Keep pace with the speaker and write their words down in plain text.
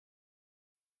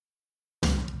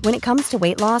When it comes to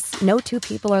weight loss, no two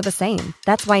people are the same.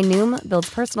 That's why Noom builds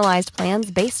personalized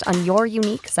plans based on your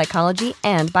unique psychology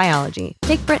and biology.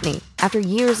 Take Brittany. After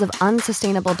years of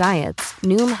unsustainable diets,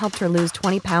 Noom helped her lose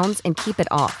 20 pounds and keep it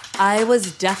off. I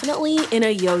was definitely in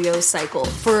a yo-yo cycle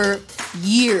for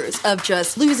years of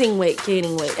just losing weight,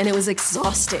 gaining weight, and it was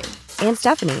exhausting. And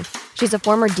Stephanie. She's a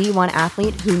former D1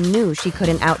 athlete who knew she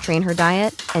couldn't outtrain her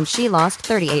diet, and she lost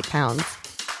 38 pounds.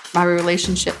 My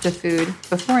relationship to food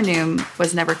before Noom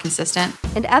was never consistent.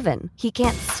 And Evan, he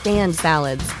can't stand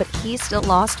salads, but he still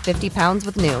lost 50 pounds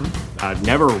with Noom. I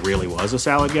never really was a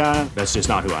salad guy. That's just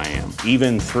not who I am.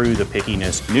 Even through the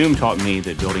pickiness, Noom taught me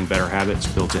that building better habits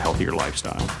builds a healthier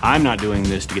lifestyle. I'm not doing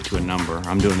this to get to a number.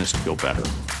 I'm doing this to feel better.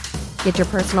 Get your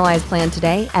personalized plan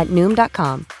today at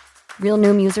Noom.com. Real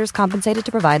Noom users compensated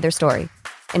to provide their story.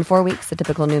 In 4 weeks, the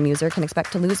typical Noom user can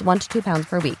expect to lose 1 to 2 pounds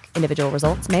per week. Individual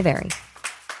results may vary.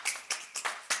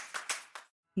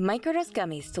 Microdose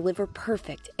gummies deliver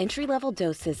perfect entry-level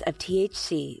doses of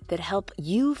THC that help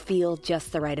you feel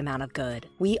just the right amount of good.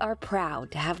 We are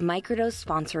proud to have Microdose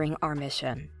sponsoring our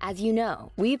mission. As you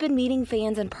know, we've been meeting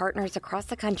fans and partners across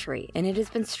the country, and it has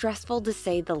been stressful to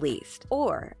say the least.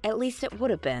 Or, at least it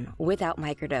would have been without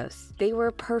Microdose. They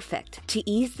were perfect to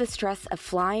ease the stress of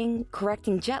flying,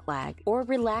 correcting jet lag, or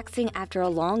relaxing after a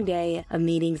long day of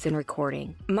meetings and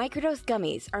recording. Microdose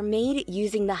gummies are made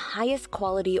using the highest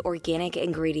quality organic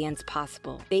ingredients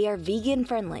possible. They are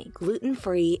vegan-friendly,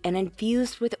 gluten-free, and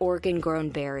infused with Oregon-grown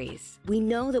berries. We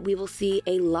know that we will see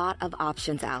a lot of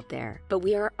options out there, but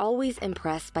we are always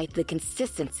impressed by the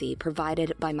consistency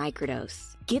provided by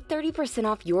Microdose. Get 30%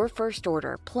 off your first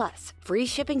order, plus free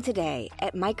shipping today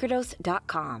at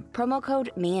microdose.com. Promo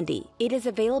code MANDY. It is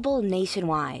available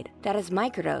nationwide. That is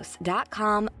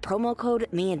microdose.com, promo code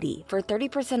MANDY for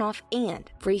 30% off and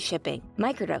free shipping.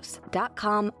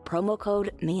 Microdose.com, promo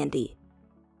code MANDY.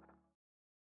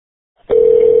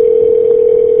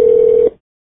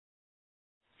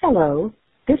 Hello,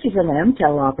 this is an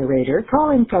MTEL operator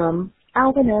calling from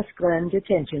Alvin S. Glenn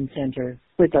Detention Center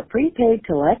with a prepaid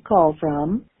collect call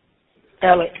from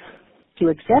Alec. To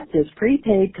accept this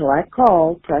prepaid collect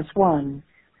call, press 1.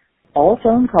 All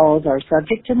phone calls are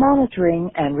subject to monitoring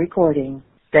and recording.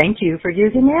 Thank you for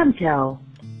using MTEL.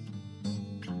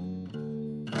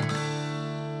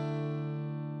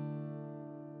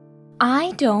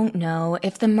 I don't know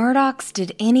if the Murdaughs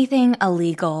did anything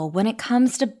illegal when it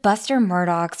comes to Buster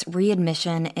Murdaugh's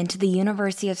readmission into the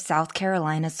University of South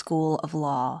Carolina School of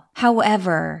Law.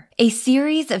 However, a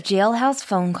series of jailhouse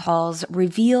phone calls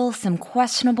reveal some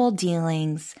questionable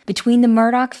dealings between the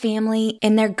Murdaugh family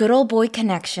and their good old boy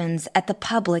connections at the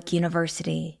public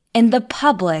university. And the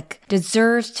public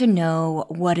deserves to know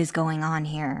what is going on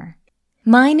here.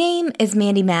 My name is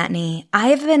Mandy Matney. I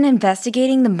have been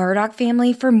investigating the Murdaugh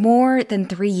family for more than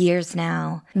 3 years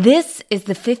now. This is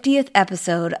the 50th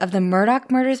episode of the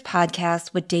Murdaugh Murders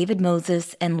podcast with David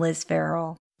Moses and Liz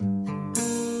Farrell.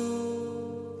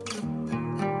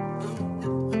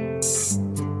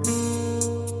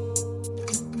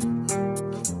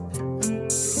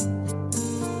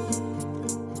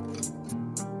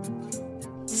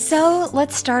 So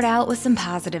let's start out with some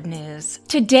positive news.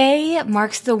 Today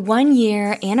marks the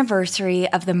 1-year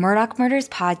anniversary of the Murdaugh Murders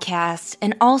podcast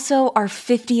and also our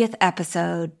 50th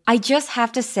episode. I just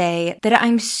have to say that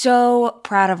I'm so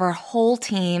proud of our whole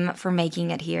team for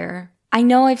making it here. I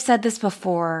know I've said this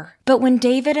before, but when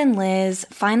David and Liz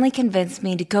finally convinced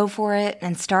me to go for it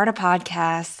and start a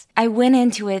podcast, I went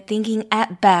into it thinking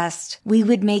at best we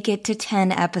would make it to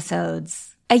 10 episodes.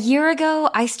 A year ago,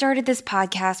 I started this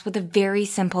podcast with a very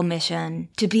simple mission: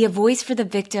 to be a voice for the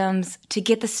victims, to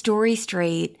get the story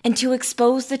straight, and to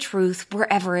expose the truth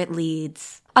wherever it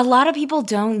leads. A lot of people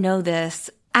don't know this.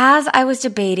 As I was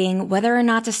debating whether or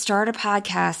not to start a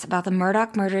podcast about the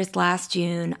Murdaugh murders last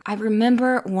June, I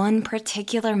remember one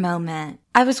particular moment.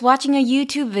 I was watching a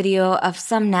YouTube video of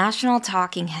some national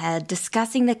talking head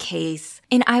discussing the case,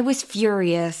 and I was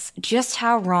furious just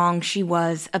how wrong she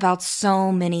was about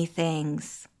so many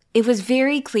things. It was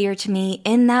very clear to me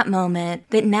in that moment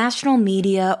that national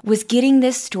media was getting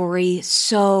this story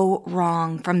so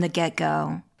wrong from the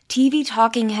get-go. TV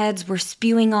talking heads were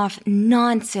spewing off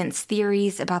nonsense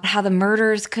theories about how the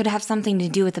murders could have something to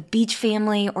do with the Beach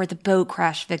family or the boat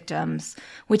crash victims,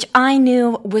 which I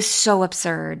knew was so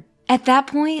absurd. At that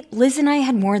point, Liz and I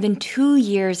had more than 2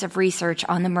 years of research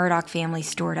on the Murdaugh family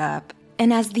stored up.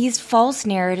 And as these false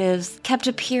narratives kept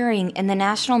appearing in the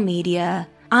national media,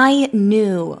 I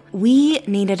knew we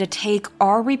needed to take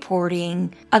our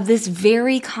reporting of this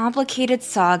very complicated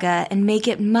saga and make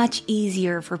it much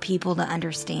easier for people to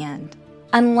understand.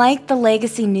 Unlike the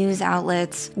legacy news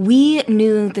outlets, we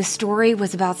knew the story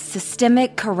was about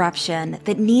systemic corruption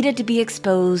that needed to be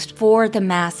exposed for the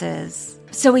masses.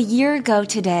 So a year ago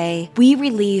today, we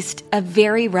released a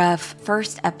very rough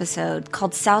first episode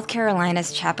called South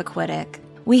Carolina's Chappaquiddick.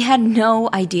 We had no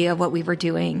idea what we were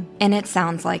doing, and it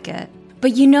sounds like it.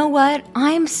 But you know what?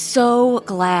 I'm so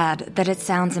glad that it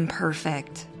sounds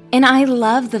imperfect. And I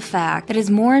love the fact that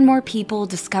as more and more people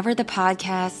discover the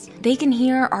podcast, they can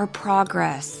hear our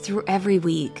progress through every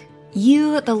week.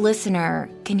 You, the listener,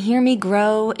 can hear me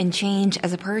grow and change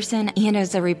as a person and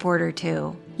as a reporter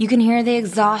too. You can hear the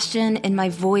exhaustion in my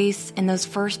voice in those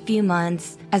first few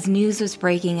months as news was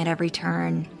breaking at every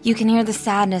turn. You can hear the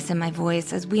sadness in my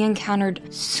voice as we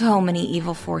encountered so many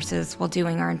evil forces while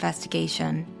doing our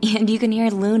investigation. And you can hear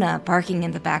Luna barking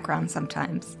in the background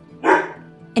sometimes.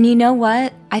 And you know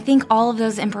what? I think all of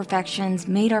those imperfections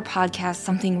made our podcast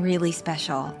something really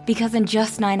special. Because in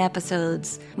just 9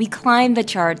 episodes, we climbed the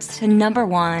charts to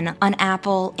 #1 on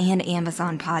Apple and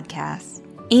Amazon podcasts.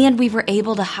 And we were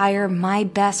able to hire my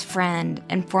best friend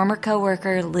and former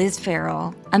coworker, Liz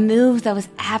Farrell, a move that was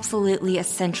absolutely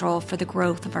essential for the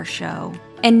growth of our show.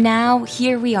 And now,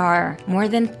 here we are, more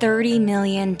than 30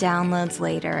 million downloads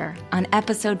later, on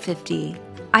episode 50.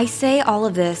 I say all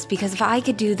of this because if I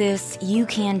could do this, you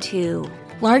can too.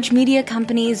 Large media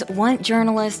companies want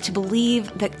journalists to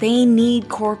believe that they need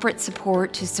corporate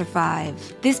support to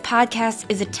survive. This podcast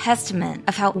is a testament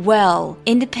of how well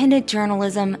independent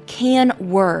journalism can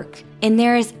work, and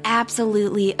there is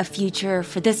absolutely a future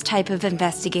for this type of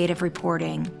investigative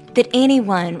reporting. That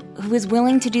anyone who is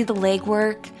willing to do the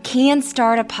legwork can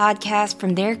start a podcast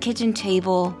from their kitchen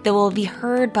table that will be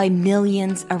heard by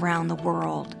millions around the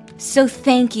world. So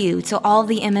thank you to all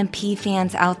the MMP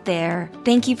fans out there.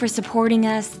 Thank you for supporting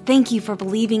us. Thank you for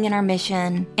believing in our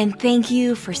mission. And thank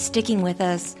you for sticking with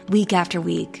us week after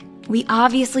week. We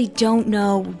obviously don't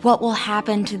know what will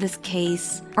happen to this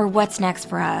case or what's next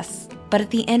for us. But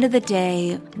at the end of the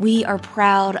day, we are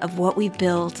proud of what we've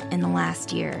built in the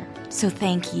last year. So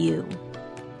thank you.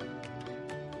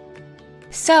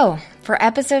 So, for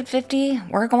episode 50,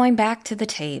 we're going back to the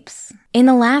tapes. In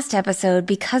the last episode,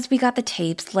 because we got the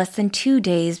tapes less than 2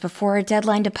 days before our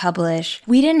deadline to publish,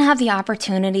 we didn't have the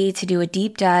opportunity to do a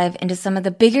deep dive into some of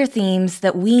the bigger themes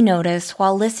that we noticed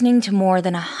while listening to more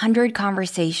than 100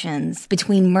 conversations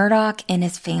between Murdaugh and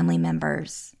his family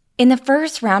members. In the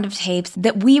first round of tapes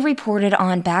that we reported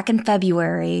on back in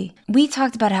February, we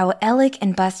talked about how Alec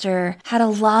and Buster had a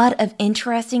lot of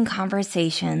interesting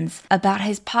conversations about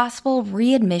his possible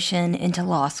readmission into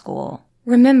law school.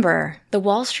 Remember, the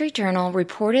Wall Street Journal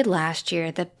reported last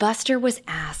year that Buster was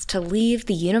asked to leave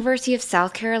the University of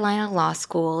South Carolina Law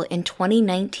School in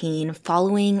 2019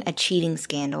 following a cheating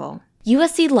scandal.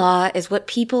 USC Law is what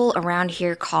people around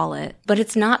here call it, but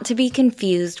it's not to be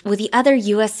confused with the other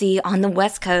USC on the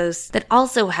West Coast that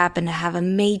also happened to have a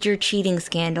major cheating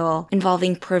scandal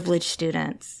involving privileged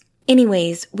students.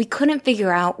 Anyways, we couldn't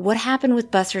figure out what happened with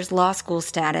Buster's law school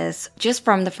status just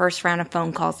from the first round of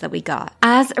phone calls that we got.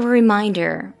 As a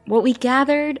reminder, what we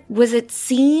gathered was it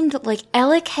seemed like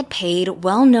Alec had paid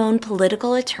well-known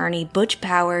political attorney Butch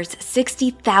Powers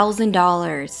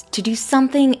 $60,000 to do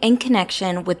something in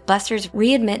connection with Buster's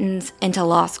readmittance into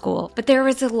law school. But there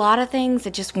was a lot of things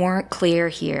that just weren't clear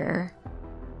here.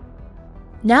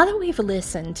 Now that we've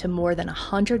listened to more than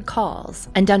 100 calls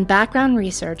and done background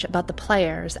research about the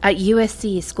players at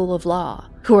USC School of Law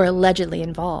who are allegedly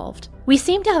involved, we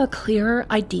seem to have a clearer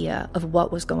idea of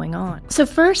what was going on. So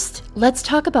first, let's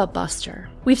talk about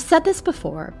Buster. We've said this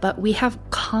before, but we have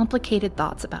complicated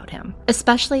thoughts about him,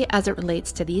 especially as it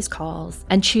relates to these calls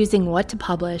and choosing what to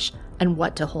publish and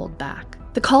what to hold back.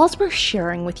 The calls we're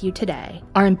sharing with you today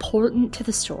are important to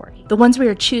the story. The ones we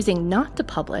are choosing not to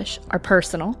publish are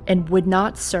personal and would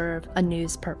not serve a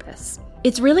news purpose.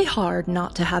 It's really hard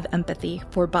not to have empathy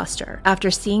for Buster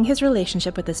after seeing his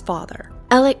relationship with his father.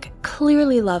 Alec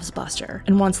clearly loves Buster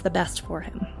and wants the best for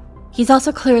him. He's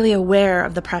also clearly aware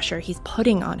of the pressure he's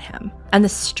putting on him and the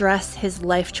stress his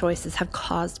life choices have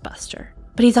caused Buster.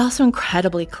 But he's also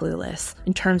incredibly clueless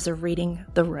in terms of reading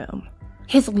the room.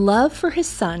 His love for his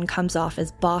son comes off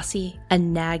as bossy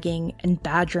and nagging and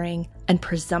badgering and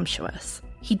presumptuous.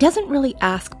 He doesn't really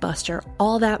ask Buster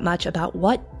all that much about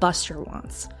what Buster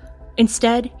wants.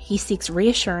 Instead, he seeks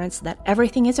reassurance that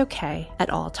everything is okay at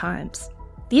all times.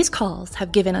 These calls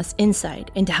have given us insight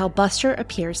into how Buster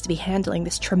appears to be handling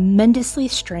this tremendously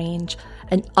strange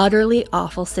and utterly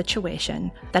awful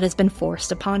situation that has been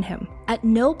forced upon him. At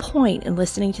no point in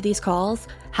listening to these calls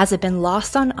has it been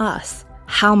lost on us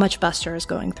how much Buster is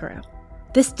going through.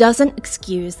 This doesn't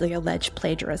excuse the alleged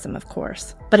plagiarism, of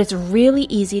course, but it's really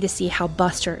easy to see how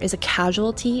Buster is a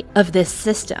casualty of this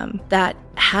system that,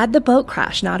 had the boat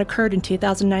crash not occurred in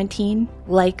 2019,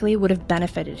 likely would have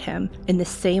benefited him in the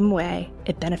same way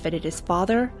it benefited his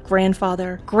father,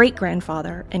 grandfather,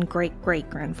 great-grandfather, and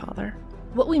great-great-grandfather.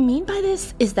 What we mean by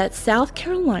this is that South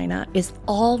Carolina is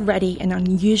already an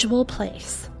unusual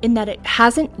place in that it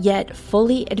hasn't yet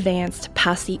fully advanced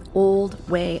past the old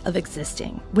way of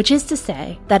existing, which is to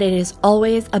say that it is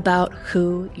always about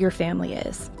who your family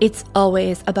is. It's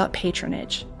always about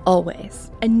patronage, always.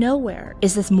 And nowhere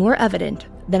is this more evident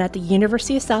than at the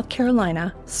University of South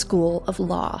Carolina School of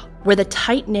Law, where the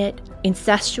tight-knit,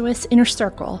 incestuous inner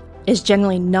circle is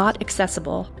generally not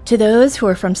accessible to those who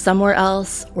are from somewhere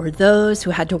else or those who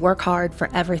had to work hard for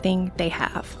everything they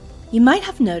have. You might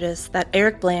have noticed that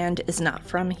Eric Bland is not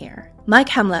from here. Mike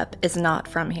Hemlep is not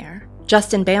from here.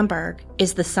 Justin Bamberg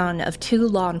is the son of 2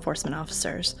 law enforcement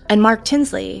officers. And Mark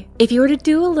Tinsley, if you were to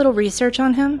do a little research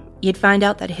on him, you'd find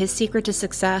out that his secret to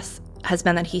success has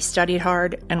been that he studied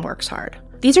hard and works hard.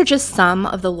 These are just some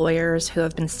of the lawyers who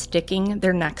have been sticking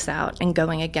their necks out and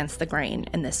going against the grain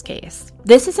in this case.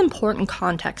 This is important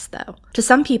context, though. To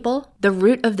some people, the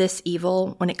root of this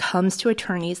evil when it comes to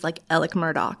attorneys like Alec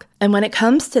Murdaugh, and when it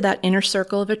comes to that inner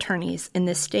circle of attorneys in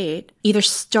this state, either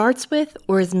starts with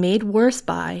or is made worse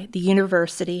by the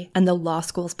university and the law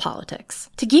school's politics.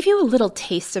 To give you a little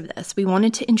taste of this, we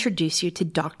wanted to introduce you to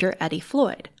Dr. Eddie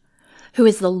Floyd, who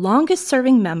is the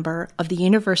longest-serving member of the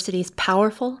university's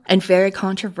powerful and very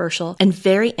controversial and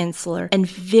very insular and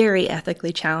very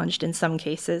ethically challenged in some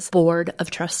cases board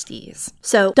of trustees.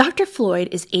 So Dr. Floyd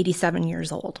is 87 years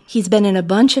old. He's been in a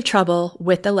bunch of trouble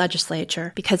with the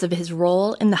legislature because of his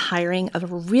role in the hiring of a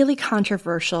really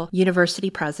controversial university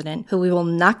president who we will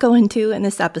not go into in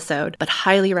this episode, but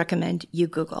highly recommend you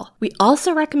Google. We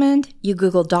also recommend you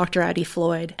Google Dr. Eddie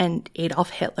Floyd and Adolf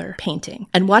Hitler painting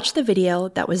and watch the video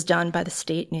that was done by the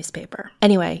state newspaper.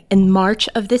 Anyway, in March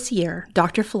of this year,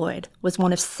 Dr. Floyd was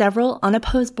one of several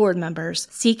unopposed board members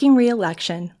seeking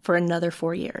re-election for another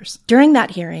 4 years. During that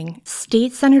hearing,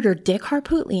 State Senator Dick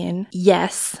Harpootlian,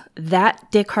 yes, that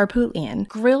Dick Harpootlian,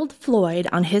 grilled Floyd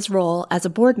on his role as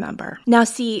a board member. Now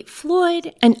see,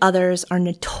 Floyd and others are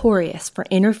notorious for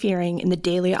interfering in the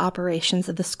daily operations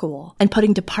of the school and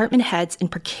putting department heads in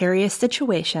precarious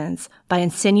situations by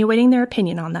insinuating their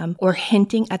opinion on them or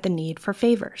hinting at the need for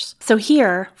favors. So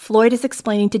here, Floyd is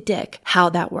explaining to Dick how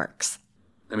that works.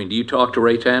 I mean, do you talk to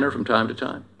Ray Tanner from time to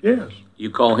time? Yes. You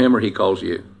call him or he calls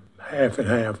you? Half and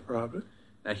half, probably.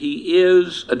 Now, he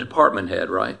is a department head,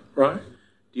 right? Right.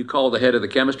 Do you call the head of the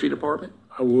chemistry department?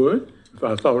 I would, if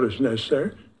I thought it was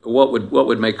necessary. What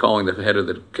would make calling the head of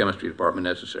the chemistry department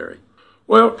necessary?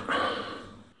 Well,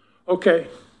 okay.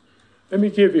 Let me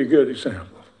give you a good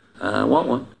example. I want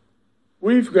one.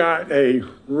 We've got a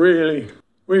really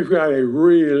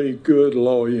good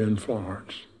lawyer in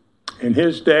Florence. And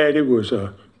his daddy was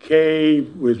a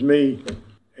cave with me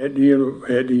at the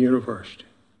university.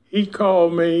 He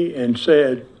called me and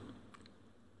said,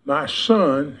 my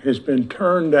son has been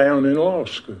turned down in law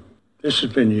school. This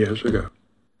has been years ago.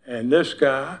 And this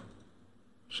guy,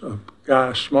 a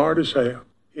guy smart as hell,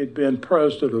 he'd been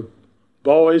president of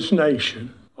Boys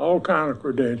Nation, all kind of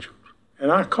credentials.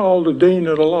 And I called the dean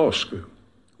of the law school.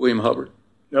 William Hubbard?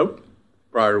 Nope.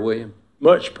 Prior to William?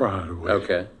 Much prior to William.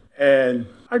 Okay. And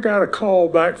I got a call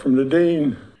back from the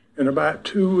dean in about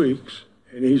 2 weeks.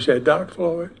 And he said, Dr.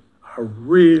 Floyd, I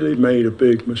really made a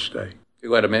big mistake.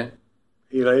 You let him in?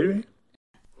 He let me.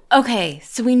 Okay,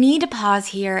 so we need to pause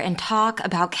here and talk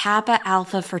about Kappa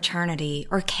Alpha Fraternity,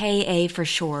 or KA for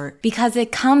short, because it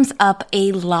comes up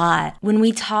a lot when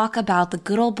we talk about the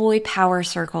good old boy power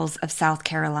circles of South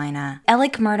Carolina.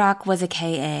 Alec Murdaugh was a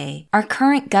KA. Our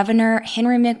current governor,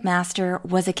 Henry McMaster,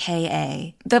 was a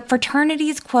KA. The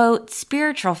fraternity's, quote,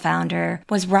 spiritual founder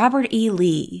was Robert E.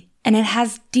 Lee. And it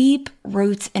has deep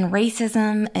roots in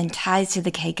racism and ties to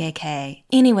the KKK.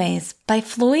 Anyways, by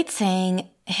Floyd saying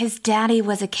his daddy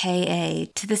was a KA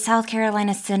to the South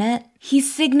Carolina Senate,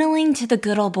 he's signaling to the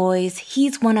good old boys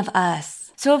he's one of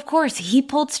us. So of course, he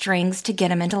pulled strings to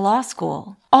get him into law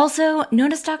school. Also,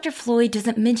 notice Dr. Floyd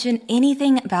doesn't mention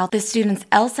anything about the student's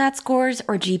LSAT scores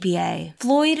or GPA.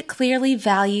 Floyd clearly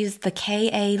values the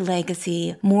KA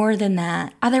legacy more than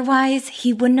that. Otherwise,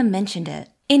 he wouldn't have mentioned it.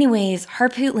 Anyways,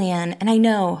 Harpootlian, and I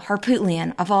know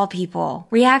Harpootlian, of all people,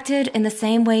 reacted in the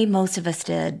same way most of us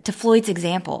did to Floyd's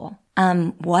example.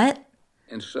 What?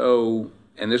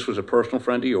 And this was a personal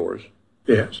friend of yours?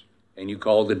 Yes. And you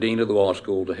called the dean of the law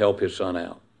school to help his son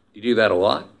out. You do that a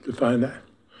lot? To find that?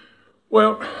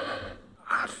 Well,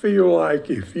 I feel like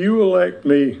if you elect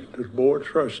me to the board of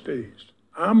trustees,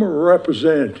 I'm a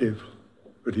representative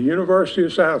for the University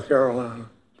of South Carolina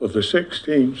for the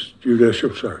 16th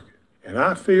Judicial Circuit. And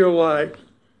I feel like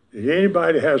if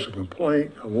anybody has a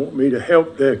complaint or want me to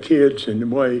help their kids in the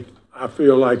way, I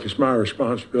feel like it's my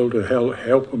responsibility to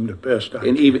help them the best I can.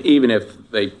 And even if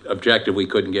they objected we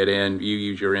couldn't get in, you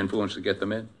use your influence to get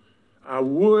them in? I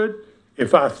would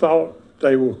if I thought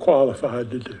they were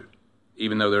qualified to do.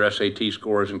 Even though their SAT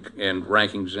scores and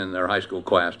rankings in their high school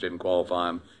class didn't qualify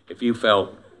them, if you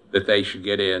felt that they should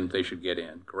get in,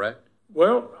 correct?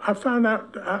 Well, I found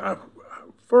out,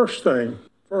 first thing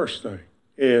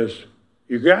is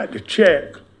you got to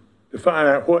check to find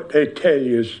out what they tell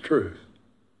you is the truth.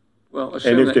 Well,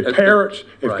 and if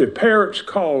the parents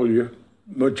call you,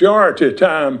 majority of the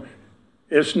time,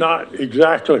 it's not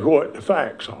exactly what the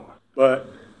facts are. But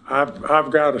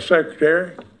I've got a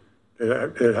secretary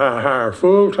that I hire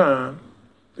full time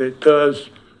that does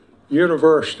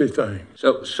university things.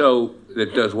 So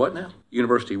that does what now?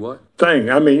 University what? Thing.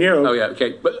 I mean, Oh yeah,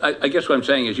 okay. But I guess what I'm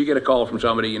saying is, you get a call from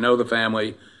somebody, you know the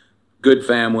family, good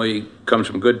family, comes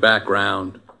from good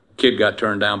background. Kid got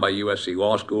turned down by USC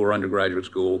Law School or undergraduate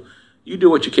school. You do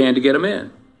what you can to get them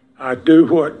in. I do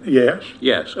what? Yes.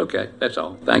 Yes. Okay. That's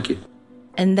all. Thank you.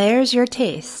 And there's your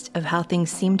taste of how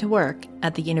things seem to work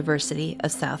at the University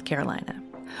of South Carolina.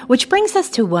 Which brings us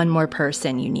to one more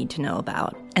person you need to know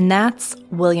about, and that's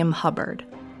William Hubbard.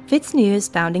 Fitz News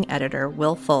founding editor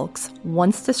Will Folks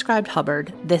once described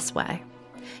Hubbard this way.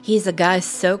 He's a guy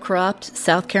so corrupt,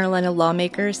 South Carolina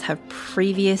lawmakers have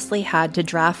previously had to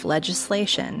draft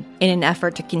legislation in an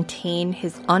effort to contain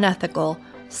his unethical,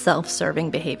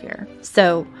 self-serving behavior.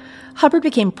 So, Hubbard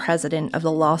became president of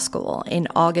the law school in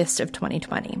August of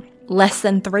 2020. Less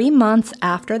than 3 months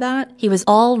after that, he was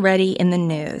already in the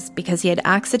news because he had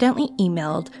accidentally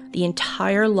emailed the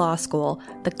entire law school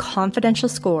the confidential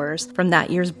scores from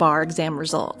that year's bar exam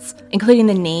results, including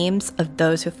the names of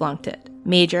those who flunked it.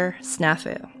 Major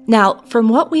snafu. Now, from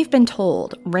what we've been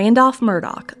told, Randolph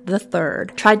Murdaugh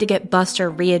III tried to get Buster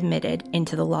readmitted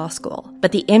into the law school,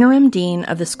 but the interim dean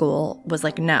of the school was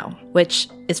like no, which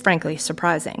is frankly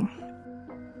surprising.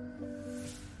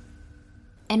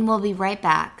 And we'll be right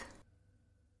back.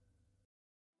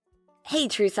 Hey,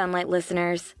 True Sunlight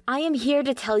listeners. I am here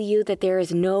to tell you that there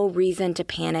is no reason to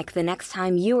panic the next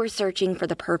time you are searching for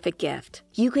the perfect gift.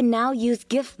 You can now use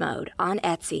gift mode on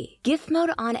Etsy. Gift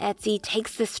mode on Etsy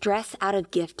takes the stress out of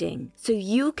gifting, so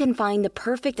you can find the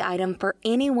perfect item for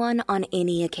anyone on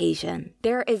any occasion.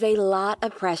 There is a lot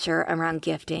of pressure around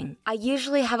gifting. I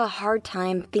usually have a hard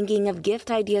time thinking of gift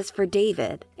ideas for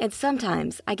David, and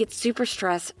sometimes I get super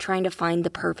stressed trying to find the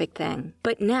perfect thing.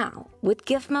 But now, with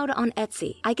gift mode on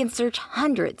Etsy, I can search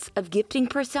hundreds of gifting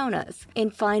personas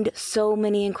and find so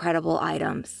many incredible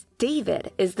items.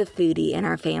 David is the foodie in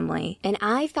our family, and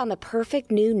I found the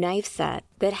perfect new knife set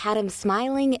that had him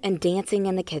smiling and dancing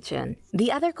in the kitchen.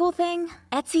 The other cool thing?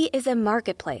 Etsy is a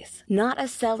marketplace, not a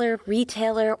seller,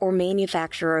 retailer, or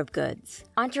manufacturer of goods.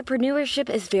 Entrepreneurship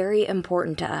is very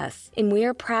important to us, and we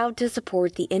are proud to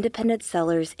support the independent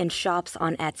sellers and shops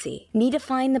on Etsy. Need to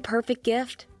find the perfect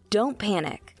gift? Don't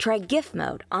panic. Try gift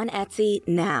mode on Etsy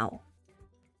now.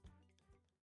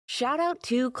 Shout out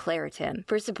to Claritin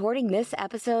for supporting this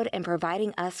episode and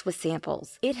providing us with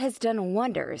samples. It has done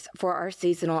wonders for our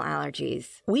seasonal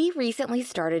allergies. We recently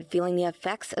started feeling the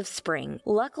effects of spring.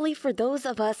 Luckily for those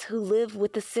of us who live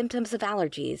with the symptoms of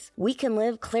allergies, we can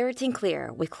live Claritin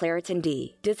Clear with Claritin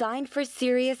D. Designed for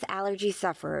serious allergy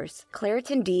sufferers,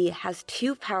 Claritin D has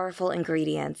 2 powerful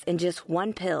ingredients in just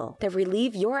 1 pill that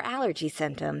relieve your allergy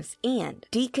symptoms and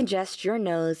decongest your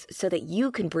nose so that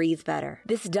you can breathe better.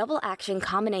 This double-action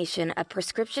combination of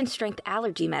prescription-strength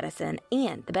allergy medicine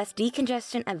and the best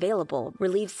decongestant available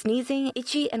relieves sneezing,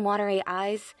 itchy and watery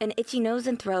eyes, an itchy nose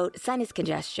and throat, sinus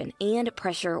congestion, and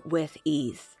pressure with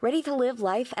ease. Ready to live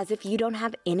life as if you don't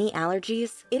have any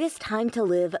allergies? It is time to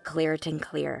live Claritin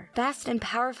Clear. Fast and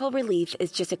powerful relief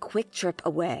is just a quick trip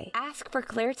away. Ask for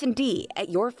Claritin D at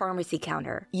your pharmacy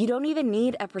counter. You don't even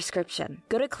need a prescription.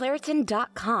 Go to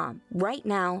Claritin.com right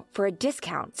now for a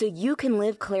discount so you can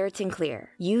live Claritin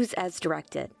Clear. Use as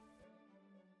directed.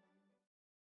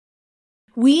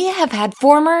 We have had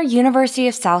former University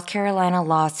of South Carolina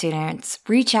law students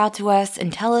reach out to us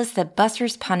and tell us that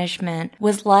Buster's punishment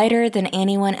was lighter than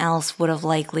anyone else would have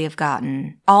likely have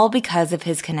gotten, all because of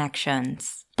his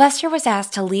connections. Buster was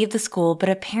asked to leave the school, but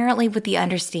apparently with the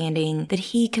understanding that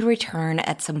he could return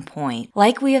at some point.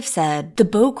 Like we have said, the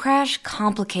boat crash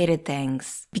complicated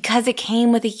things because it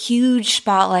came with a huge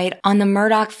spotlight on the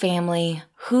Murdaugh family,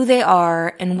 who they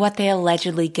are, and what they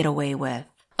allegedly get away with.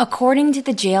 According to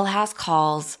the jailhouse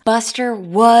calls, Buster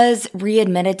was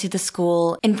readmitted to the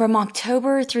school, and from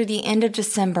October through the end of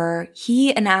December,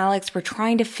 he and Alex were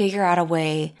trying to figure out a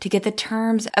way to get the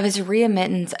terms of his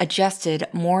readmittance adjusted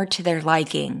more to their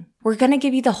liking. We're going to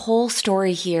give you the whole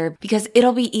story here because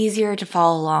it'll be easier to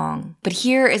follow along. But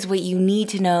here is what you need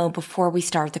to know before we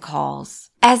start the calls.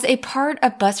 As a part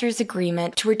of Buster's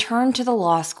agreement to return to the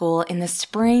law school in the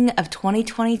spring of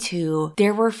 2022,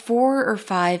 there were 4 or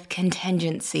 5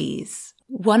 contingencies.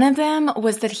 One of them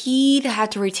was that he'd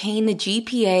had to retain the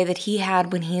GPA that he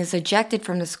had when he was ejected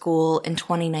from the school in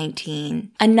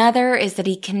 2019. Another is that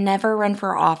he can never run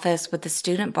for office with the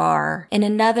student bar. And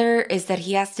another is that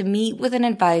he has to meet with an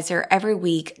advisor every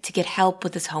week to get help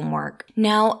with his homework.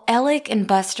 Now, Alec and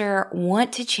Buster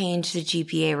want to change the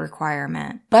GPA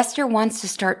requirement. Buster wants to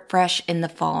start fresh in the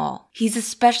fall. He's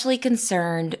especially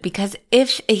concerned because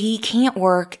if he can't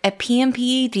work at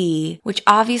PMPED, which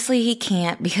obviously he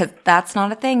can't because that's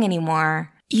not a thing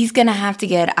anymore, he's gonna have to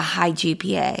get a high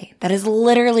GPA. That is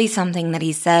literally something that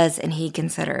he says and he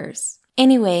considers.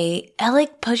 Anyway,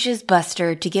 Alec pushes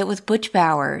Buster to get with Butch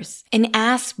Bowers and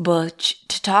asks Butch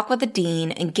to talk with the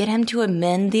dean and get him to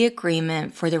amend the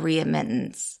agreement for the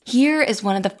readmittance. Here is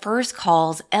one of the first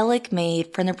calls Alec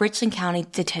made from the Richland County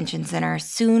Detention Center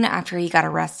soon after he got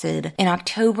arrested in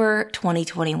October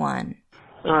 2021.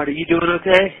 Are you doing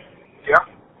okay? Yeah.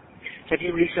 Have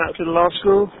you reached out to the law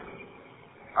school?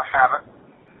 I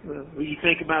haven't. Will you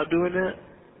think about doing that?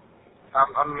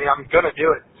 I'm gonna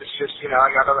do it. It's just, I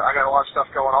got a lot of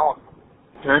stuff going on.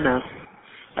 I know.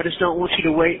 I just don't want you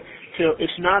to wait till,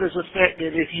 it's not as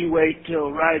effective if you wait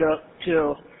till right up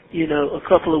till, a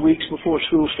couple of weeks before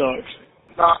school starts.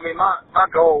 No, my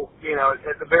goal,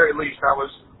 at the very least,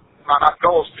 my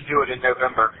goal is to do it in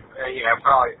November,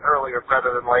 probably earlier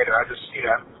rather than later. I just,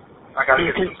 I gotta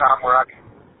get some time where I can.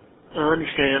 I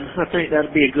understand. I think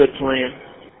that'd be a good plan.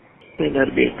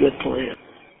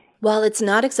 While it's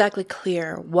not exactly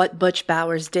clear what Butch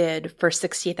Bowers did for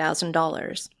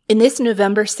 $60,000, in this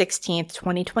November 16th,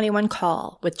 2021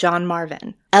 call with John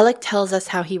Marvin, Alec tells us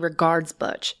how he regards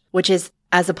Butch, which is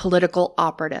as a political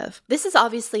operative. This is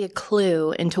obviously a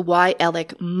clue into why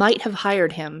Alec might have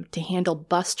hired him to handle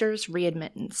Buster's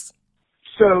readmittance.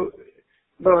 So,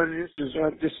 well, this is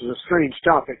a strange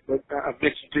topic, but I've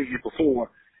mentioned to you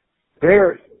before.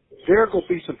 There are going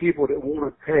to be some people that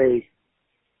want to pay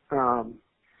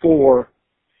for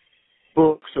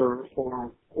books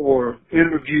or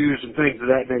interviews and things of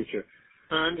that nature.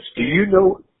 I understand. Do you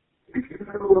know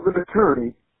of an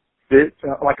attorney that,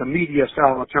 like a media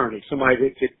style attorney, somebody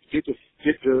that could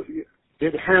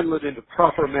handle it in the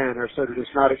proper manner so that it's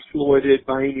not exploited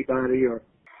by anybody? Or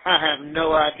I have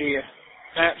no idea.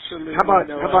 Absolutely. How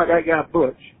about that guy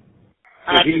Butch?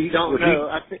 I just don't know.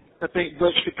 I think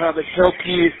Butch could probably help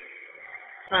you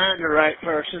find the right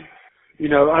person.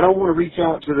 I don't want to reach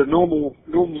out to the normal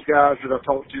guys that I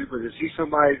talk to, but is he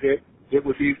somebody that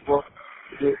would be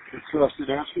that trusted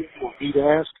asking for me to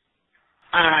ask?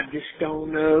 I just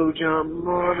don't know, John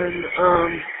Marvin.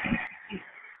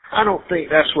 I don't think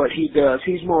that's what he does.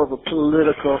 He's more of a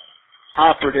political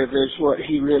operative is what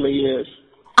he really is.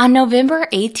 On November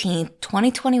 18th,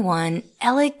 2021,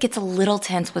 Alec gets a little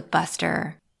tense with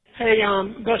Buster. Hey,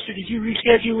 Buster, did you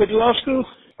reschedule with law school?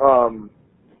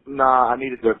 Nah, I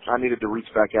needed to reach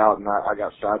back out, and I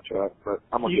got sidetracked. But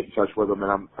I'm gonna get in touch with him,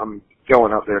 and I'm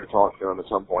going up there to talk to him at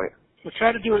some point. We'll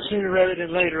try to do it sooner rather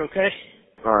than later, okay?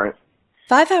 All right.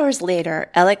 5 hours later,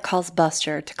 Alec calls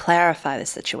Buster to clarify the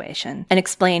situation and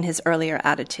explain his earlier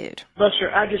attitude.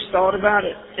 Buster, I just thought about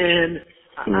it, and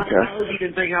I hope you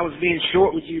didn't think I was being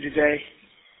short with you today.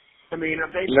 I'm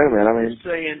basically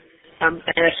saying I'm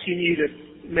asking you to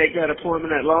make that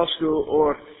appointment at law school,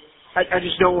 or I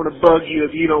just don't want to bug you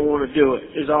if you don't want to do it,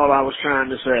 is all I was trying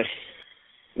to say.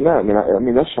 No, I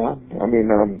mean that's fine. I'm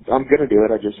going to do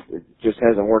it. It just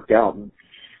hasn't worked out, and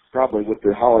probably with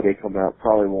the holiday coming up,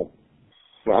 probably won't.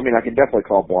 Well, I can definitely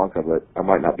call Blanca, but I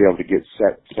might not be able to get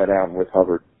set down with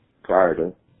Hubbard prior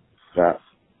to that.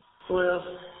 Well,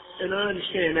 and I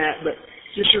understand that, but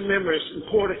just remember it's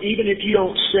important, even if you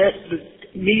don't set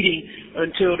the meeting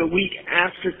until the week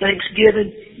after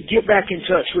Thanksgiving, get back in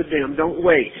touch with them. Don't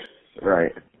wait.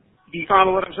 Right. Do you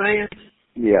follow what I'm saying?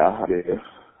 Yeah, I do.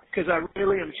 Because I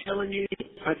really am telling you,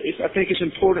 I think it's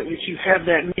important that you have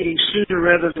that meeting sooner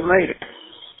rather than later.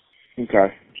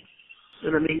 Okay.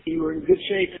 And you were in good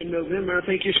shape in November. I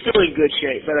think you're still in good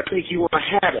shape, but I think you want to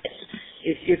have it.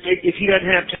 If he doesn't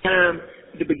have time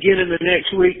at the beginning of the next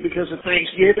week because of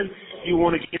Thanksgiving, you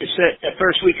want to get it set that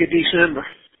first week of December.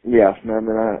 Yeah,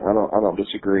 I don't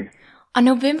disagree. On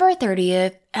November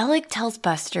 30th, Alec tells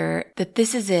Buster that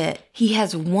this is it. He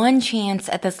has one chance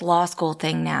at this law school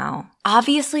thing now.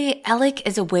 Obviously, Alec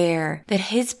is aware that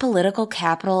his political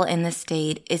capital in the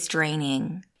state is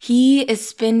draining. He is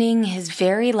spending his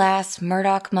very last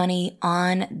Murdaugh money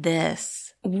on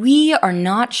this. We are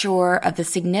not sure of the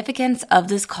significance of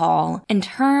this call in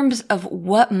terms of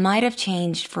what might have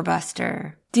changed for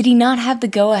Buster. Did he not have the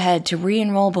go-ahead to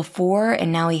re-enroll before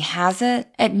and now he has it?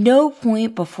 At no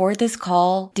point before this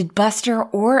call did Buster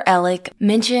or Alec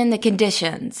mention the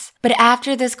conditions, but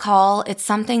after this call, it's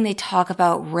something they talk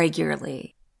about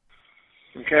regularly.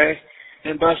 Okay?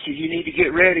 And Buster, you need to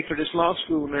get ready for this law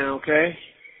school now, okay?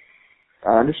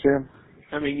 I understand.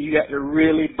 I mean, you got to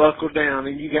really buckle down,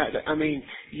 and you got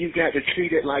to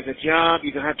treat it like a job.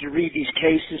 You're going to have to read these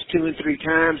cases 2 and 3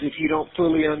 times if you don't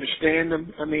fully understand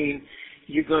them. I mean,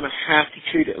 you're going to have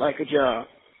to treat it like a job.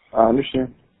 I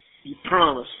understand. You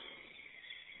promise?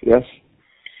 Yes.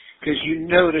 Because you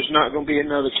know there's not going to be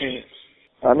another chance.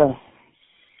 I know.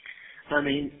 I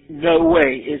mean, no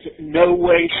way,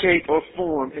 shape, or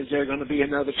form is there going to be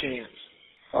another chance.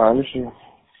 I understand.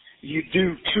 You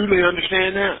do truly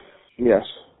understand that? Yes.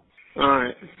 All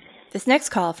right. This next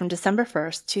call from December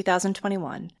 1st,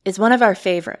 2021 is one of our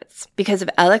favorites because of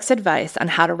Alec's advice on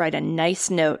how to write a nice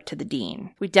note to the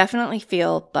dean. We definitely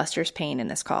feel Buster's pain in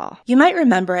this call. You might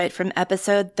remember it from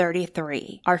episode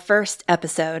 33, our first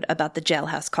episode about the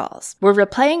jailhouse calls. We're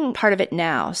replaying part of it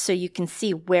now so you can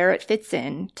see where it fits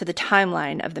in to the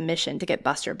timeline of the mission to get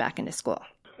Buster back into school.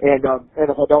 And if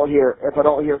I don't hear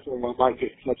from him, I might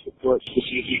get in touch with Butch to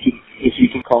see if you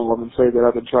can call him and say that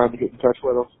I've been trying to get in touch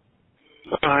with him.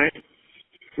 All right.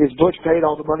 Is Butch paid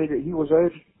all the money that he was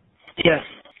owed? Yes.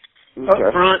 Okay.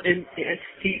 Up front, and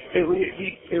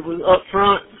it was up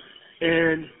front,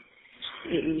 and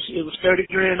it was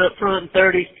 $30,000 up front and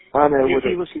 30. I know with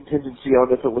a contingency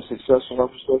on if it was successful.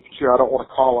 I'm just making sure I don't want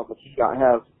to call him if he not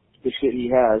have the shit he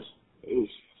has. He's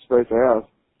supposed to have.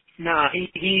 Nah,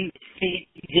 he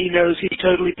knows he's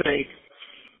totally paid.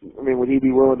 I mean, would he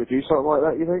be willing to do something like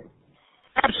that, you think?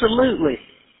 Absolutely.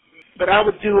 But I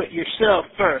would do it yourself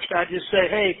first. I'd just say,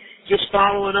 hey, just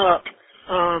following up,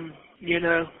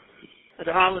 at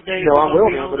the holidays. No, I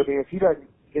will now, but I mean, if he doesn't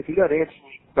answer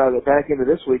me by the back end of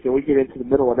this week and we get into the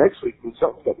middle of next week, then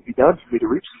something's got to be done for me to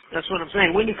reach him. That's what I'm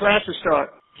saying. When do classes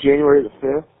start? January the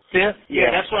 5th. 5th?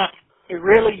 Yeah, that's why.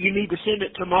 Really, you need to send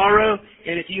it tomorrow,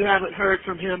 and if you haven't heard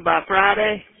from him by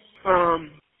Friday,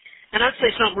 and I'd say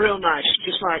something real nice,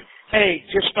 just like, hey,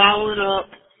 just following up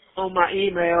on my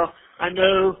email. I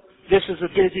know this is a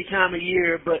busy time of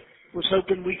year, but was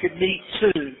hoping we could meet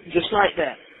soon, just like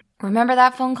that. Remember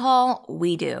that phone call?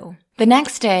 We do. The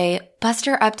next day,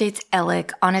 Buster updates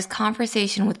Alec on his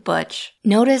conversation with Butch.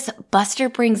 Notice Buster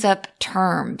brings up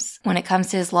terms when it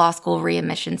comes to his law school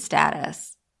readmission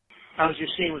status. I was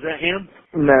just seeing, was that him?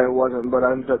 No, it wasn't, but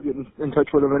I ended up getting in touch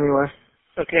with him anyway.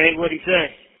 Okay, what'd he say?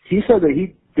 He said that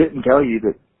he didn't tell you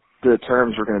that the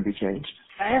terms were going to be changed.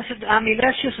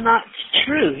 That's just not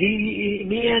true.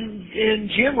 Me and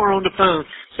Jim were on the phone.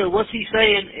 So what's he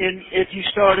saying if you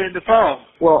start in the fall?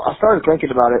 Well, I started thinking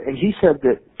about it, and he said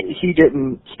that he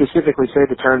didn't specifically say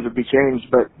the terms would be changed,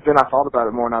 but then I thought about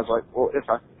it more, and I was like, well, if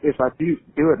I do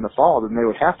it in the fall, then they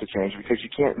would have to change, because you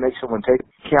can't make someone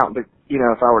count, but,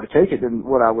 if I were to take it, then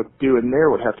what I would do in there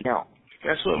would have to count.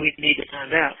 That's what we need to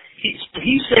find out. He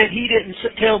said he didn't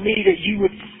tell me that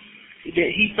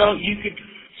he thought you could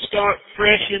start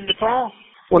fresh in the fall.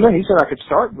 Well, no, he said I could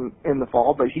start in the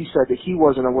fall, but he said that he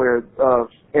wasn't aware of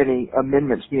any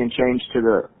amendments being changed to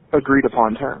the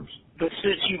agreed-upon terms. But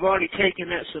since you've already taken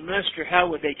that semester, how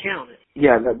would they count it?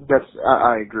 Yeah,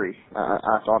 I agree.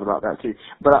 I thought about that too.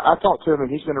 But I talked to him, and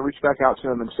he's going to reach back out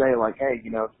to him and say, like, hey,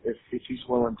 if he's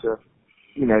willing to,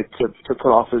 to put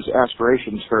off his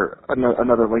aspirations for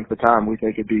another length of time, we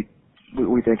think it'd be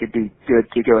good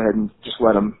to go ahead and just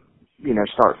let him,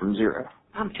 start from zero.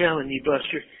 I'm telling you,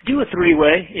 Buster, do a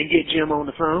 3-way and get Jim on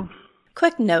the phone.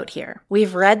 Quick note here.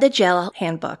 We've read the jail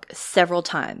handbook several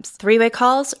times. 3-way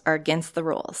calls are against the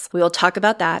rules. We will talk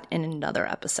about that in another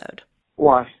episode.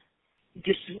 Why?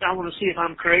 I want to see if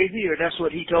I'm crazy, or that's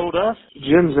what he told us.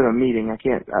 Jim's in a meeting.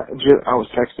 I was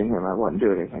texting him. I wasn't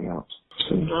doing anything else.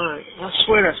 So. All right. I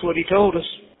swear that's what he told us.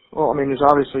 Well, I mean, there's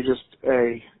obviously just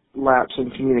a lapse in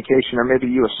communication, or maybe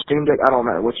you assumed it. I don't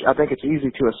know, which I think it's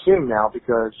easy to assume now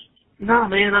because... No,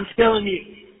 man, I'm telling you,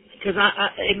 because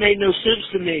it made no sense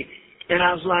to me. And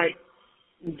I was like,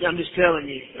 I'm just telling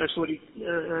you. That's what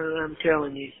I'm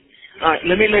telling you. All right,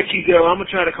 let me let you go. I'm going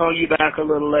to try to call you back a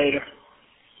little later.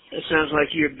 It sounds like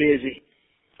you're busy.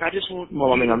 I just want...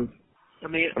 Well, I mean, I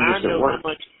mean, I know how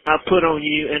much I put on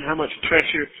you and how much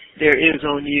pressure there is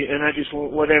on you, and I just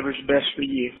want whatever's best for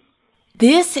you.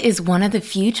 This is one of the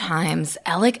few times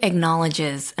Alec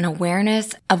acknowledges an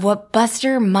awareness of what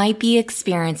Buster might be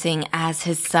experiencing as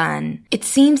his son. It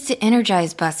seems to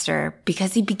energize Buster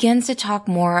because he begins to talk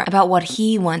more about what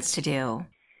he wants to do.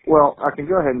 Well, I can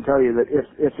go ahead and tell you that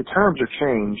if the terms are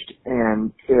changed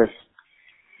and if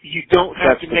you don't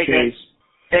have to make an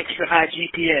extra high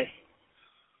GPA.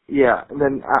 Yeah, and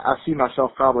then I see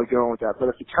myself probably going with that. But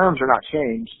if the terms are not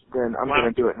changed, then I'm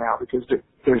going to do it now because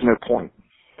there's no point.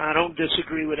 I don't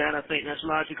disagree with that. I think that's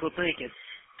logical thinking.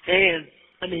 And,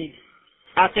 I mean,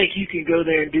 I think you can go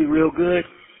there and do real good,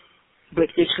 but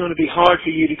it's going to be hard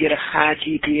for you to get a high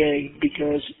GPA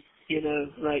because, you know,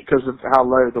 like... Because of how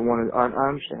low the one is. I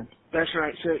understand. That's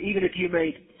right. So even if you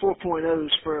made 4.0s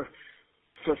for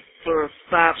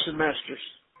 5 semesters,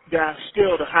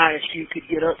 still the highest you could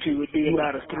get up to would be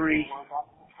about a 3.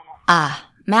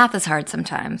 Math is hard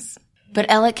sometimes. But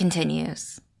Alec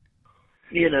continues.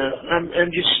 You know, I'm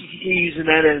just using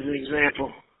that as an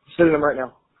example. Sitting them right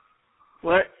now.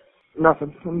 What?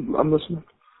 Nothing. I'm listening.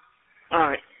 All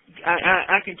right.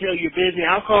 I can tell you're busy.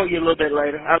 I'll call you a little bit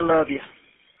later. I love you.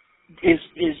 Is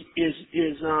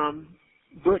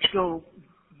Butch gonna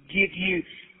give you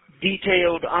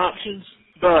detailed options?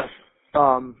 Bus.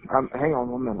 Hang on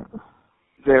 1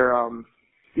 minute.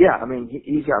 Yeah, I mean,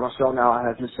 he's got my cell now. I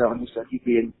have his cell, and he said he'd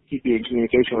be in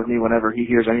communication with me whenever he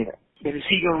hears anything. And is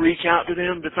he going to reach out to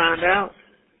them to find out?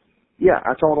 Yeah,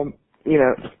 I told him, you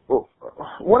know,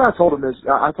 what I told him is,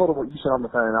 I told him what you said on the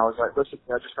phone, and I was like, listen,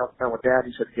 I just got the phone with Dad.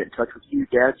 He said to get in touch with you.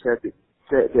 Dad said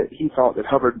that he thought that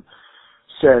Hubbard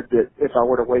said that if I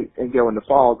were to wait and go in the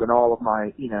fall, then all of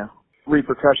my, you know,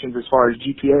 repercussions as far as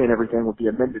GPA and everything would be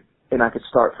amended, and I could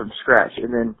start from scratch.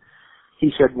 And then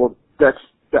he said, well, I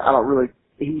don't really...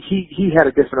 He had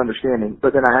a different understanding,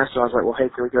 but then I asked him, I was like, well, hey,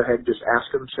 can we go ahead and just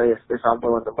ask him, say if I'm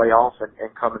willing to lay off and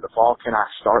come in the fall, can I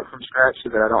start from scratch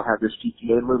so that I don't have this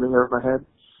GPA looming over my head?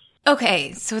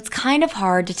 Okay, so it's kind of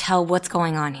hard to tell what's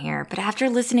going on here, but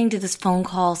after listening to this phone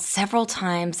call several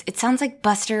times, it sounds like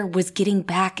Buster was getting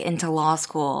back into law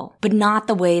school, but not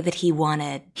the way that he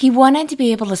wanted. He wanted to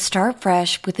be able to start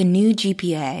fresh with a new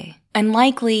GPA. And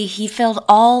likely, he failed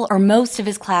all or most of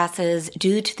his classes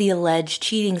due to the alleged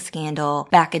cheating scandal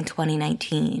back in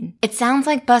 2019. It sounds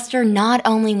like Buster not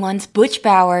only wants Butch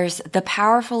Bowers, the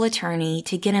powerful attorney,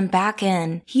 to get him back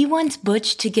in, he wants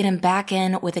Butch to get him back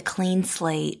in with a clean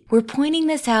slate. We're pointing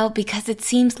this out because it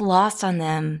seems lost on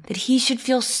them that he should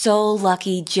feel so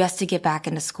lucky just to get back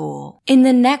into school. In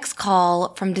the next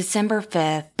call from December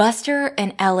 5th, Buster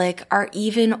and Alec are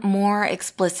even more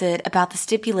explicit about the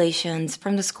stipulations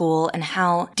from the school and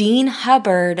how Dean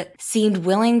Hubbard seemed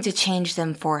willing to change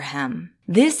them for him.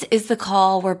 This is the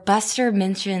call where Buster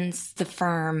mentions the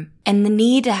firm and the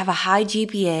need to have a high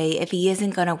GPA if he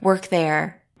isn't going to work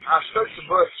there. I spoke to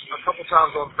Butch a couple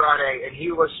times on Friday, and he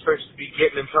was supposed to be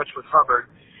getting in touch with Hubbard.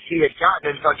 He had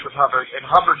gotten in touch with Hubbard, and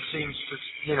Hubbard seems to,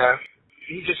 you know,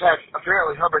 he just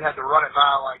apparently Hubbard had to run it by,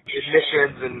 like,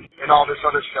 admissions and all this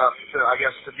other stuff to, I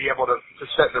guess, to be able to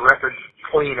set the record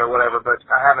clean or whatever, but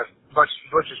I haven't.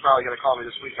 Butch is probably going to call me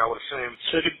this week, I would assume.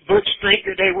 So did Butch think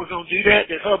that they were going to do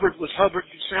that, that Hubbard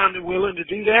sounded willing to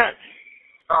do that?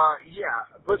 Yeah,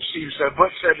 Butch seems so.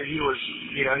 Butch said that he was,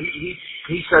 you know,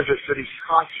 he says that he's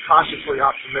cautiously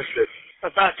optimistic.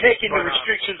 About taking the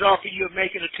restrictions off of you of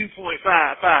making a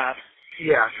 2.55.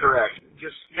 Yeah, correct.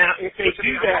 Now, if they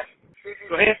do that...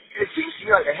 Go ahead. It seems to me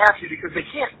like they have to because they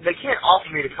can't offer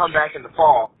me to come back in the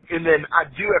fall and then I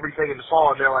do everything in the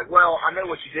fall and they're like, well, I know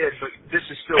what you did, but this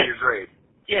is still your grade.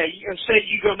 Yeah, you say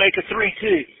you go make a 3.2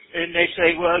 and they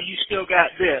say, well, you still got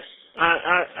this.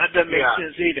 That doesn't make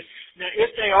sense either. Now,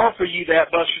 if they offer you that,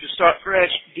 Buster, to start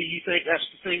fresh, do you think that's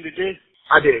the thing to do?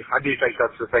 I do. I do think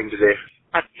that's the thing to do.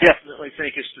 I definitely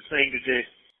think it's the thing to do.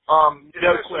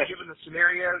 No question. Given the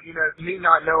scenario, you know, me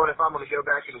not knowing if I'm going to go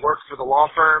back and work for the law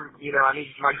firm, you know,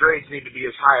 my grades need to be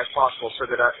as high as possible so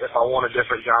that if I want a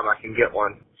different job, I can get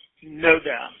one. No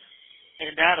doubt.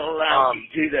 And that'll allow you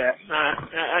to do that.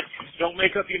 Don't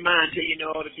make up your mind till you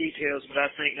know all the details, but I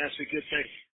think that's a good thing.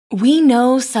 We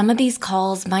know some of these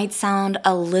calls might sound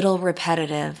a little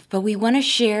repetitive, but we want to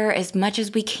share as much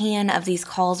as we can of these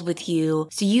calls with you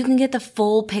so you can get the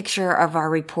full picture of our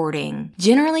reporting.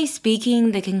 Generally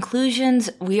speaking, the conclusions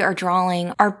we are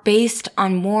drawing are based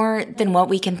on more than what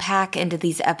we can pack into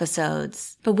these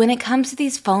episodes. But when it comes to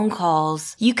these phone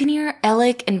calls, you can hear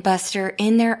Alec and Buster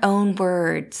in their own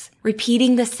words.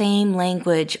 repeating the same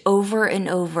language over and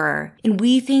over, and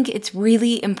we think it's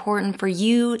really important for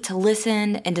you to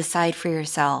listen and decide for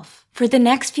yourself. For the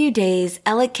next few days,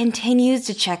 Alec continues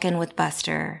to check in with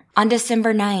Buster. On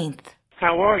December 9th.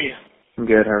 How are you? I'm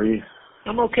good. How are you?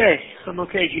 I'm okay.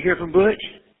 Did you hear from Butch?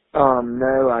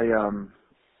 No.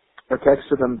 I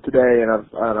texted him today, and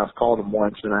I've called him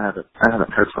once, and I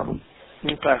haven't heard from him.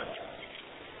 Okay.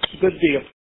 Good deal.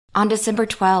 On December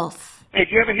 12th. Hey,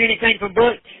 did you ever hear anything from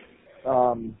Butch?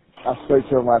 I spoke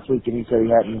to him last week, and he said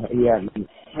he hadn't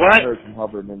heard from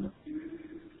Hubbard, and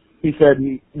he said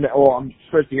I'm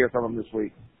supposed to hear from him this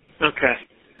week. Okay.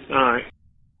 All right.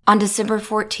 On December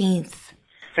 14th.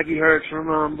 Have you heard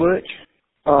from Butch?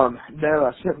 No,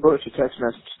 I sent Butch a text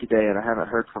message today, and I haven't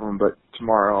heard from him. But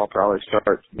tomorrow I'll probably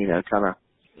start, kind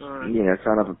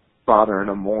of bothering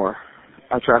him more.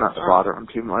 I try not to bother him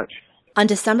too much. On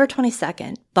December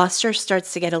 22nd, Buster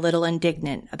starts to get a little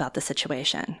indignant about the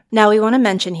situation. Now, we want to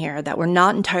mention here that we're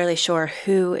not entirely sure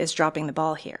who is dropping the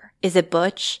ball here. Is it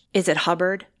Butch? Is it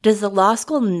Hubbard? Does the law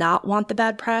school not want the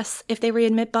bad press if they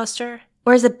readmit Buster?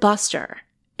 Or is it Buster?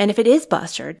 And if it is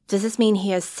Buster, does this mean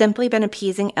he has simply been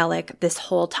appeasing Alec this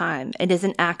whole time and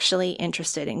isn't actually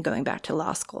interested in going back to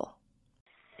law school?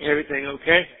 Everything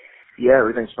okay? Yeah,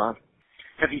 everything's fine.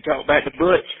 Have you talked back to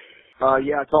Butch?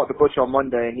 Yeah, I talked to Butch on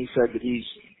Monday, and he said that he's,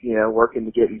 working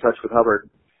to get in touch with Hubbard.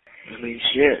 I mean,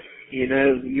 shit.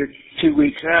 You're 2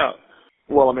 weeks out.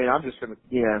 Well, I'm just going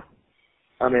to,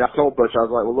 I told Butch, I was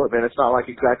like, well, look, man, it's not like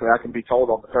exactly I can be told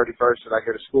on the 31st that I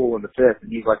go to school on the 5th.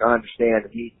 And he's like, I understand.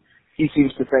 And he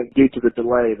seems to think due to the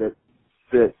delay that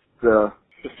the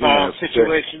fall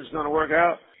situation's going to work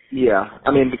out? Yeah.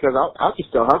 Because I'll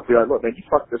just tell Hubbard, be like, look, man, you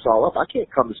fucked this all up. I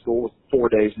can't come to school with 4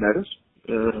 days' notice.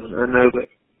 I know, but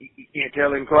you can't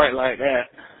tell him quite like that.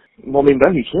 Well,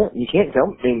 no, you can't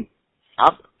tell him.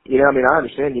 I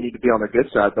understand you need to be on the good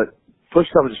side, but push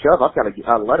comes to shove, I've got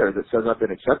a letter that says I've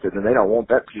been accepted, and they don't want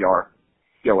that PR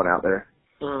going out there.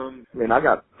 I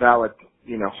got valid,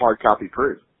 hard copy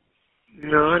proof.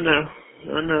 No, I know.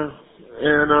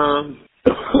 And,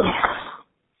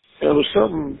 there was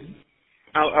something,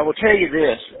 I will tell you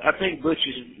this, I think Butch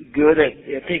is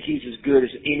I think he's as good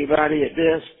as anybody at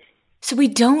this. So we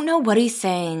don't know what he's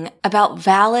saying about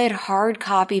valid hard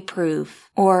copy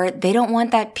proof, or they don't want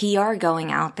that PR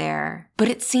going out there. But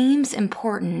it seems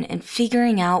important in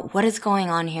figuring out what is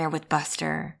going on here with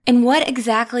Buster. And what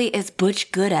exactly is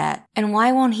Butch good at? And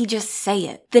why won't he just say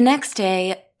it? The next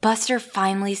day, Buster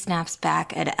finally snaps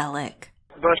back at Alec.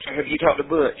 Buster, have you talked to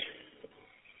Butch?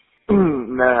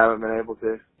 No, I haven't been able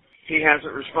to. He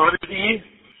hasn't responded to you?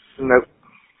 Nope.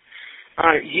 All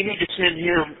right, you need to send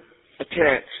him a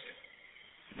text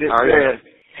that says,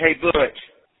 hey, Butch,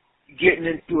 getting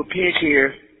into a pinch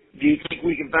here. Do you think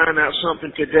we can find out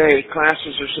something today?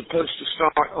 Classes are supposed to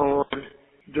start on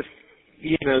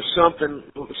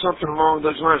something along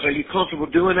those lines. Are you comfortable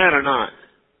doing that or not?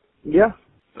 Yeah.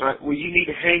 All right, well, you need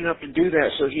to hang up and do that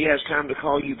so he has time to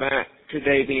call you back,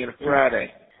 today being a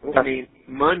Friday.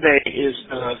 Monday is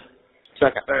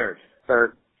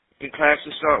third. And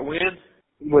classes start when?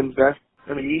 Wednesday.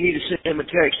 You need to send him a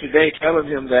text today telling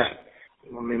him that.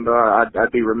 But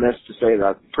I'd be remiss to say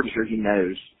that. I'm pretty sure he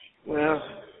knows. Well,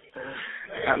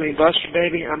 Buster,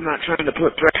 baby, I'm not trying to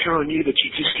put pressure on you, but you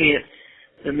just can't.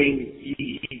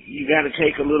 You got to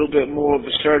take a little bit more of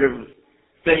assertive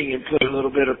thing and put a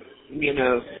little bit of,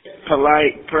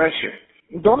 polite pressure.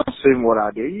 Don't assume what I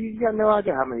do. You got no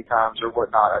idea how many times or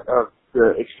whatnot of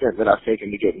the extent that I've taken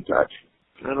to get in touch.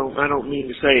 I don't mean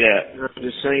to say that. I'm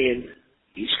just saying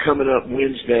he's coming up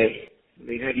Wednesday.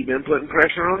 Have you been putting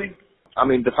pressure on him?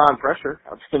 Define pressure.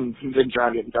 I've been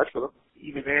trying to get in touch with him.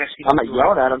 You've been asking. I'm not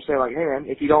yelling at him, saying like, hey man,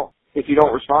 if you don't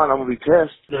respond, I'm gonna be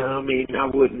pissed. No, I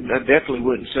wouldn't. I definitely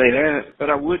wouldn't say that. But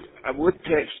I would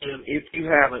text him if you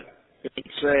haven't, and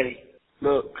say,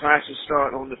 look, classes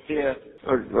start on the 5th,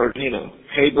 or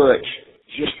hey Butch,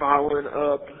 just following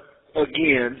up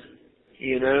again.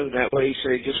 That way you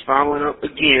say, just following up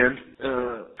again.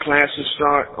 Classes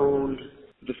start on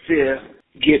the 5th.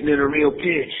 Getting in a real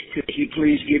pinch. Could you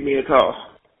please give me a call?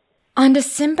 On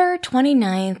December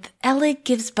 29th, Alec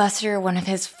gives Buster one of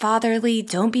his fatherly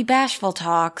don't be bashful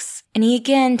talks, and he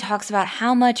again talks about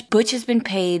how much Butch has been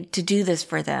paid to do this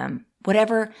for them,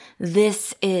 whatever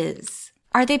this is.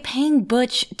 Are they paying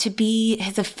Butch to be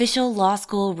his official law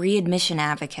school readmission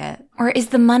advocate? Or is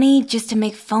the money just to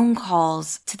make phone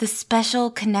calls to the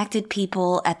special connected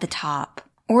people at the top?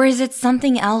 Or is it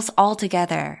something else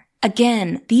altogether?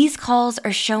 Again, these calls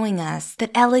are showing us that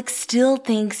Alec still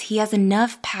thinks he has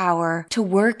enough power to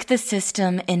work the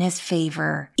system in his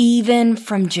favor, even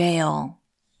from jail.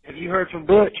 Have you heard from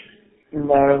Butch?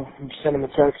 No, I sent him a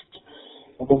text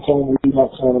I've been telling him to do that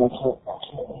to him, and I can't.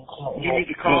 You need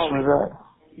to call him.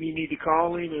 You need to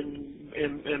call him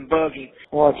and bug him.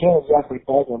 Well, I can't exactly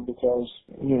bug him because,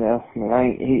 you know, he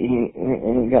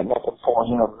ain't got nothing for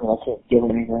him, and I can't give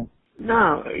him anything.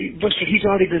 No, Buster, he's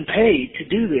already been paid to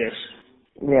do this.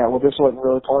 Yeah, well, this wasn't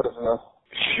really part of it.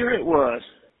 Sure it was.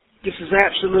 This is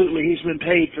absolutely, he's been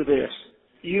paid for this.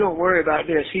 You don't worry about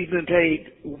this. He's been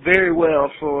paid very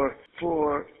well for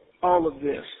all of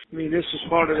this. I mean, this is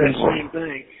part of that same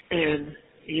thing. And,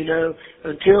 you know,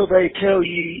 until they tell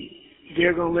you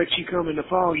they're going to let you come in the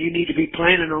fall, you need to be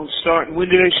planning on starting. When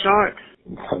do they start?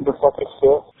 The fucking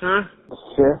 5th. Huh? The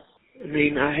 5th. I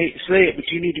mean, I hate to say it, but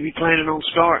you need to be planning on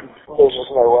starting. There's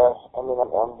just no way. I mean, I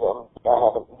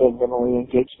haven't been mentally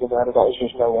engaged in that at all. There's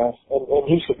just no way. And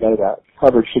he should know that.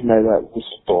 Hubbard should know that. This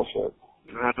is bullshit.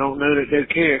 I don't know that they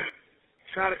care.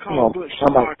 Try to call Butch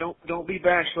tomorrow. Don't be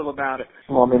bashful about it.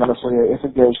 Well, I mean, honestly, if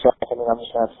it goes south, I mean, I'm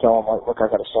just going to have to tell him, like, look, I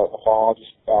got to start in the fall.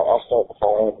 I'll start in the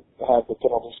fall and have the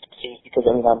penalties confused because,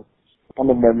 I mean, I'm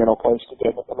in no mental place to do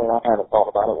it. I mean, I haven't thought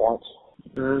about it once.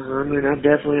 I mean, I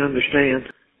definitely understand.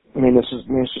 I mean, this is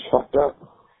fucked up.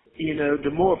 You know,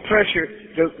 the more pressure,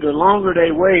 the longer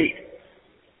they wait,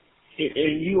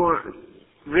 and you aren't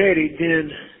ready,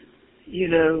 then,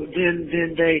 you know, then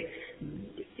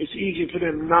it's easier for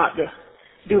them not to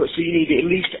do it. So you need to at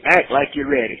least act like you're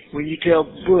ready. When you tell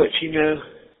Butch, you know,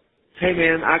 hey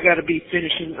man, I got to be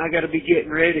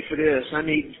getting ready for this. I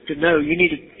need to know. You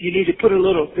need to put a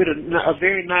little bit of a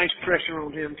very nice pressure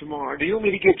on him tomorrow. Do you want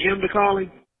me to get Jim to call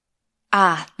him?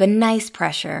 Ah, the nice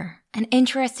pressure, an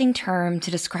interesting term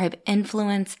to describe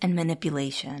influence and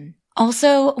manipulation.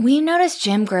 Also, we noticed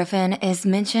Jim Griffin is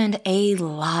mentioned a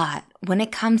lot when it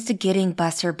comes to getting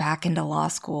Buster back into law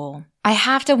school. I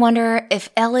have to wonder if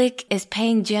Alec is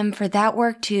paying Jim for that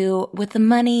work too with the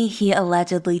money he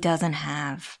allegedly doesn't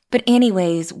have. But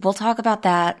anyways, we'll talk about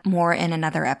that more in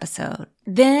another episode.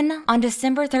 Then, on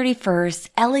December 31st,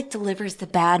 Alec delivers the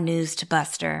bad news to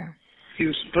Buster. He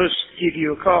was supposed to give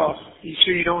you a call. You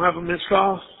sure you don't have a missed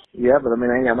call? Yeah, but I mean,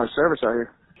 I ain't got much service out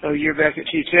here. Oh, you're back at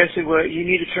Chief Tessie? Well, you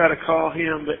need to try to call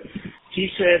him, but he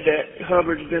said that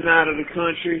Hubbard's been out of the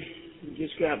country. He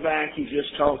just got back. He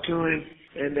just talked to him,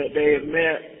 and that they have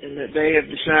met, and that they have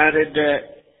decided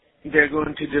that they're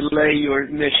going to delay your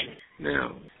admission.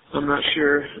 Now, I'm not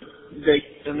sure I'm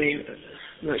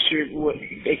not sure what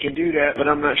they can do that, but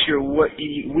I'm not sure what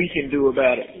we can do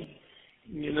about it.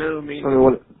 You know, I mean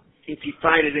what? If you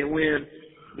fight it and win,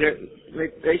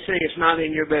 they say it's not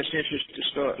in your best interest to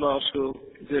start law school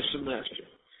this semester.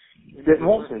 You didn't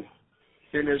want to.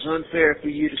 And it's unfair for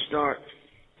you to start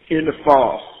in the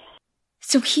fall.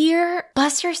 So here,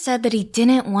 Buster said that he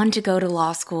didn't want to go to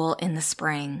law school in the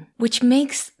spring, which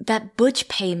makes that Butch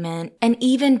payment an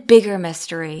even bigger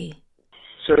mystery.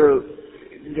 So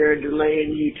they're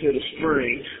delaying you to the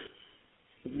spring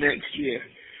of next year.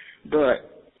 But,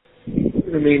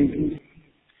 I mean,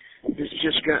 this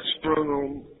just got sprung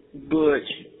on Butch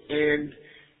and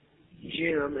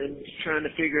Jim and trying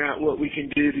to figure out what we can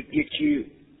do to get you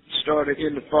started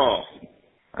in the fall.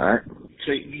 All right.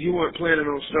 So you weren't planning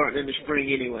on starting in the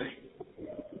spring anyway?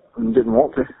 Didn't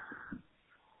want to.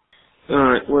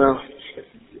 All right, well,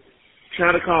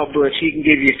 try to call Butch. He can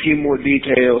give you a few more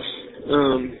details.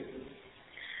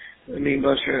 I mean,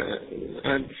 Buster,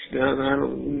 I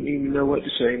don't even know what to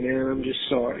say, man. I'm just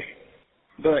sorry.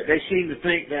 But they seem to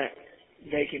think that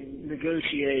they can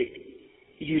negotiate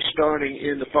you starting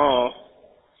in the fall,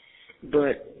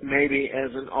 but maybe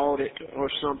as an audit or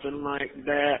something like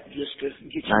that, just to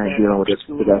get you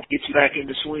back in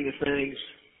the swing of things.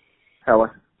 Hello?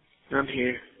 I'm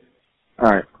here.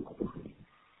 All right.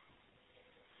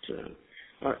 So,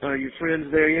 are your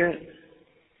friends there yet?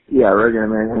 Yeah, regular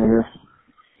man here.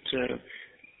 So,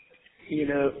 you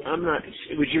know,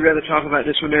 would you rather talk about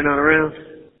this when they're not around?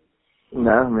 No,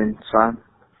 I mean, it's fine.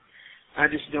 I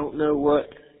just don't know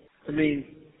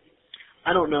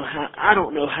I don't know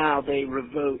how they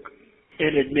revoke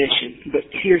an admission. But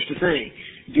here's the thing.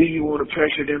 Do you want to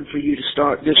pressure them for you to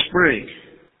start this spring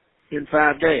in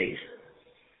 5 days?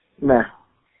 No.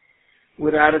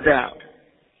 Without a doubt.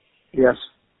 Yes.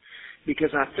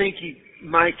 Because I think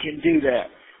Mike can do that.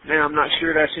 Now, I'm not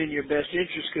sure that's in your best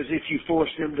interest because if you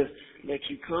force them to let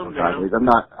you come down.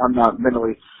 I'm not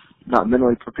mentally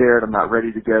prepared. I'm not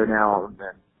ready to go now. And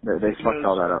they fucked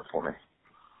all that up for me.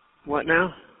 What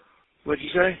now? What'd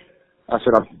you say? I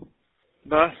said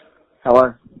Bus?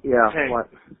 Hello? Yeah. Hey, what?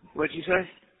 What'd you say?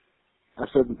 I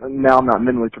said now I'm not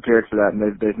mentally prepared for that, and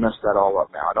they've messed that all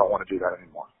up now. I don't want to do that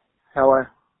anymore. Hello?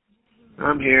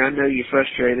 I'm here. I know you're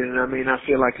frustrated, and I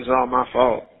feel like it's all my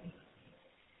fault.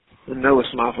 I know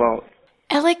it's my fault.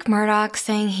 Alec Murdaugh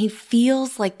saying he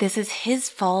feels like this is his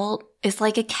fault is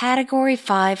like a Category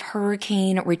 5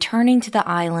 hurricane returning to the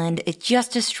island it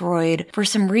just destroyed for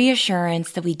some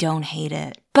reassurance that we don't hate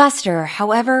it. Buster,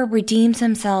 however, redeems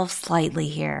himself slightly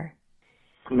here.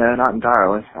 No, not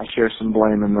entirely. I share some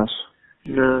blame in this.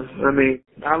 No, I mean,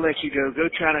 I'll let you go. Go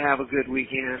try to have a good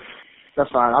weekend.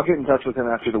 That's fine. I'll get in touch with him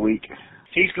after the week.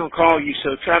 He's going to call you,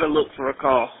 so try to look for a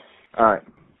call. All right.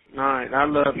 All right, I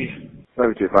love you.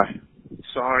 Love you too. Bye.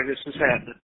 Sorry this is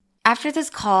happening. After this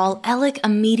call, Alec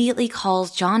immediately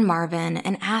calls John Marvin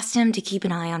and asks him to keep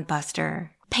an eye on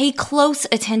Buster. Pay close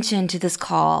attention to this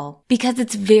call because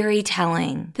it's very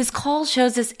telling. This call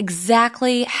shows us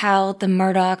exactly how the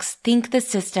Murdaughs think the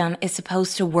system is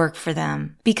supposed to work for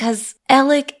them, because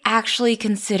Alec actually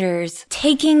considers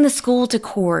taking the school to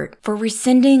court for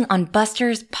rescinding on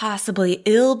Buster's possibly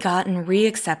ill-gotten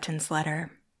reacceptance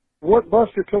letter. What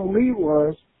Buster told me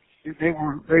was they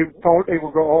thought they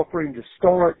were offering to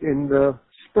start in the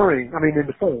in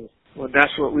the fall. Well,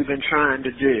 that's what we've been trying to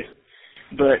do,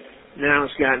 but now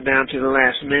it's gotten down to the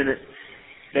last minute.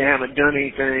 They haven't done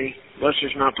anything.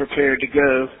 Buster's not prepared to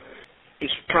go.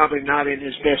 It's probably not in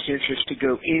his best interest to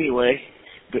go anyway,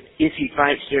 but if he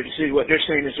fights their decision, what they're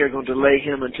saying is they're going to delay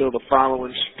him until the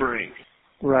following spring.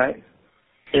 Right.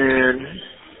 And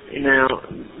now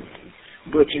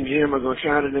Butch and Jim are going to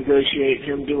try to negotiate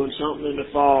him doing something in the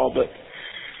fall, but,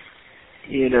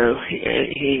 he ain't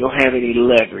going to have any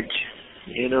leverage.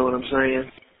 You know what I'm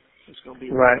saying? It's going to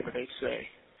be right. Whatever they say.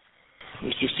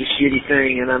 It's just a shitty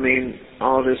thing, and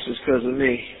all this is because of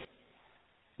me.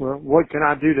 Well, what can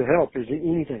I do to help? Is it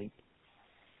anything?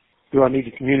 Do I need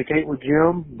to communicate with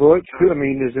Jim, Butch?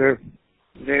 Is there...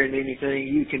 There ain't anything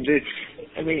you can do.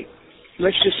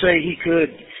 Let's just say he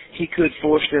could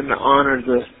force them to honor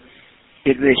the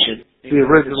admission. The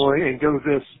original and go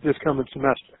this coming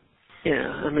semester.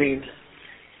 Yeah,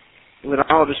 with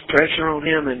all this pressure on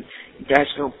him, and that's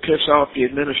going to piss off the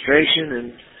administration,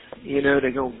 and,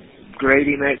 they're going to grade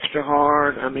him extra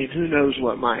hard. Who knows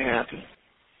what might happen.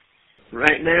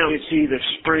 Right now, it's either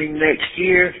spring next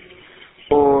year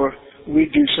or we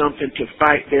do something to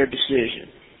fight their decision.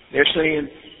 They're saying,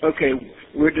 okay,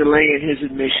 we're delaying his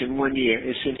admission 1 year.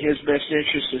 It's in his best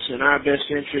interest, it's in our best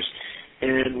interest,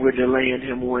 and we're delaying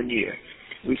him 1 year.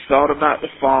 We thought about the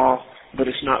fall, but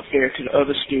it's not fair to the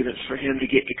other students for him to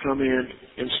get to come in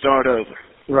and start over.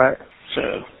 Right.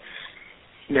 So,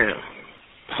 now,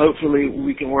 hopefully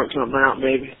we can work something out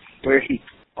maybe where he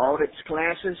audits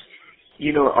classes.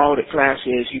 You know what audit class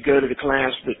is. You go to the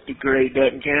class, but the grade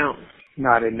doesn't count. No,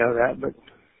 I didn't know that, but...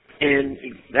 And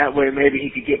that way maybe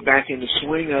he could get back in the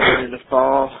swing of it in the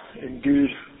fall and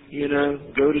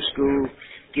go to school,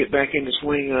 get back in the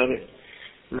swing of it,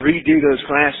 redo those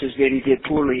classes that he did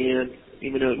poorly in,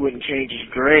 even though it wouldn't change his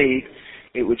grade.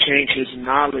 It would change his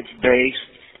knowledge base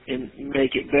and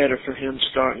make it better for him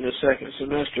starting the second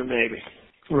semester maybe.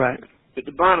 Right. But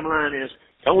the bottom line is,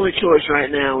 the only choice right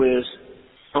now is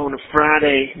on a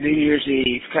Friday, New Year's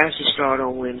Eve. Classes start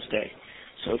on Wednesday.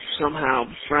 So somehow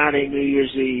Friday, New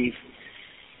Year's Eve,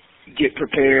 get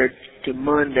prepared to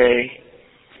Monday,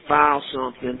 file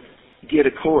something, get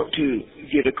a court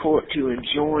to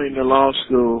enjoin the law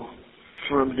school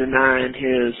from denying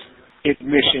his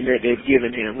admission that they've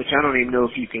given him, which I don't even know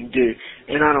if you can do,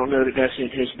 and I don't know that that's in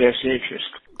his best interest.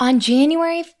 On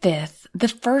January 5th, the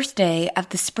first day of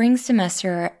the spring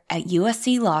semester at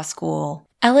USC Law School,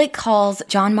 Alec calls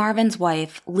John Marvin's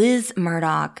wife, Liz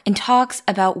Murdaugh, and talks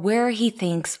about where he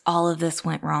thinks all of this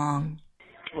went wrong.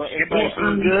 Well, everybody's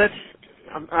doing good.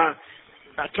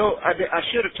 I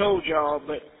should have told y'all,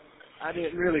 but I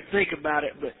didn't really think about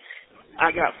it, but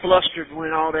I got flustered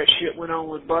when all that shit went on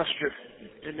with Buster,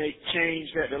 and they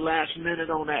changed at the last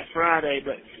minute on that Friday,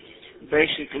 but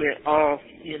basically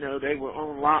they were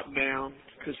on lockdown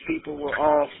because people were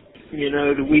off,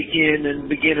 the weekend and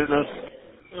beginning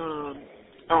of,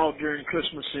 all during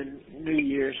Christmas and New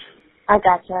Year's. I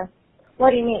gotcha.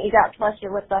 What do you mean you got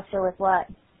flustered with Buster with what?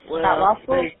 Well, about law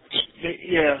school?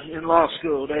 In law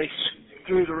school. They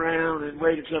screwed around and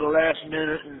waited till the last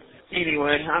minute. And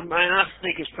anyway, I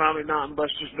think it's probably not in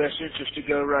Buster's best interest to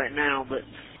go right now, but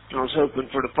I was hoping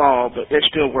for the fall, but they're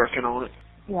still working on it.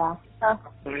 Yeah.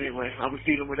 But anyway, I was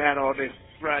dealing with that all day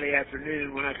Friday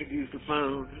afternoon when I could use the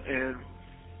phone, and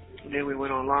then we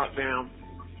went on lockdown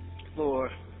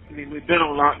we've been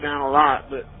on lockdown a lot,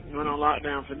 but we went on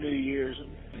lockdown for New Year's,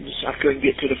 and I couldn't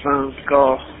get to the phone to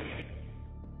call.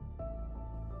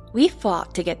 We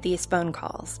fought to get these phone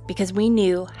calls because we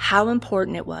knew how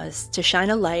important it was to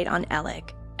shine a light on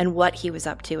Alec and what he was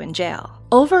up to in jail.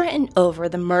 Over and over,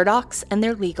 the Murdaughs and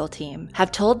their legal team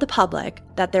have told the public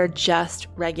that they're just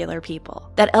regular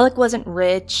people, that Alec wasn't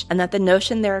rich, and that the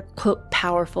notion they're, quote,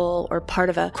 powerful or part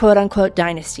of a quote-unquote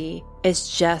dynasty is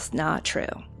just not true.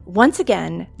 Once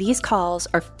again, these calls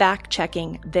are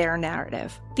fact-checking their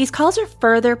narrative. These calls are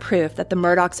further proof that the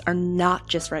Murdaughs are not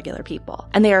just regular people,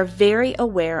 and they are very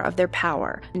aware of their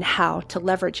power and how to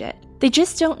leverage it. They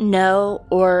just don't know,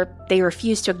 or they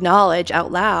refuse to acknowledge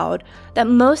out loud, that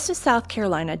most of South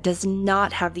Carolina does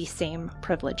not have these same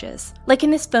privileges, like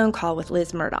in this phone call with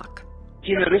Liz Murdaugh.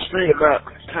 You know, this thing about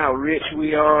how rich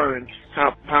we are and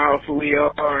how powerful we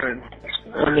are, and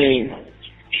I mean,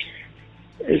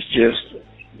 it's just,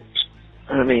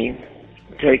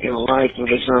 taking a life of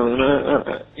its own.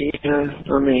 I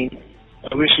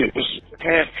wish it was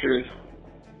half true.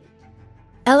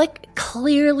 Alec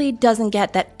clearly doesn't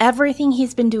get that everything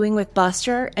he's been doing with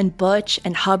Buster and Butch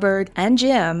and Hubbard and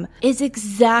Jim is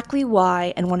exactly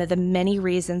why, and one of the many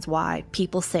reasons why,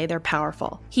 people say they're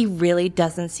powerful. He really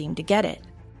doesn't seem to get it.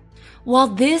 While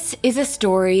this is a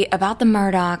story about the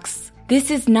Murdaughs, this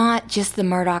is not just the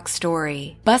Murdaugh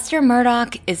story. Buster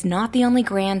Murdaugh is not the only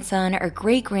grandson or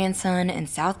great-grandson in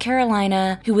South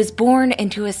Carolina who was born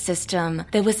into a system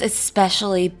that was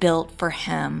especially built for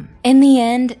him. In the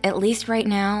end, at least right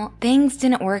now, things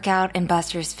didn't work out in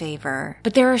Buster's favor.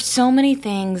 But there are so many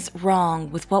things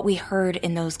wrong with what we heard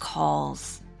in those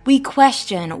calls. We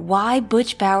question why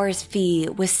Butch Bauer's fee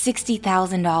was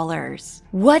 $60,000.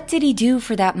 What did he do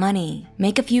for that money?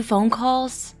 Make a few phone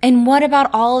calls? And what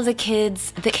about all of the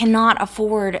kids that cannot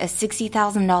afford a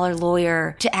 $60,000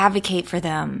 lawyer to advocate for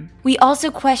them? We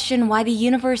also question why the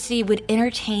university would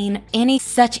entertain any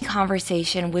such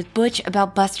conversation with Butch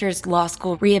about Buster's law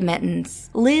school readmittance.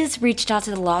 Liz reached out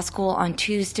to the law school on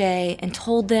Tuesday and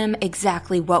told them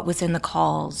exactly what was in the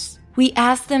calls. We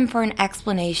asked them for an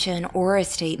explanation or a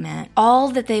statement. All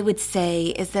that they would say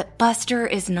is that Buster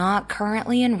is not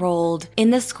currently enrolled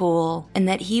in the school and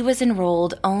that he was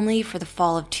enrolled only for the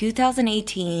fall of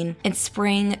 2018 and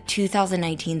spring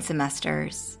 2019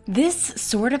 semesters. This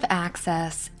sort of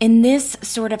access and this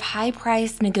sort of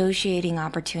high-priced negotiating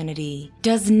opportunity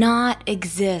does not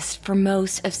exist for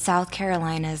most of South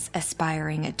Carolina's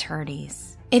aspiring attorneys.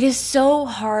 It is so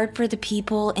hard for the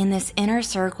people in this inner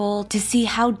circle to see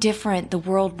how different the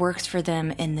world works for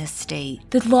them in this state.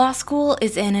 The law school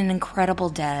is in an incredible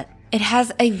debt. It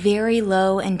has a very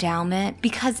low endowment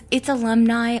because its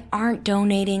alumni aren't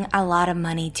donating a lot of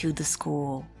money to the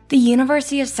school. The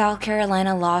University of South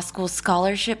Carolina Law School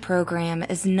scholarship program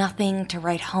is nothing to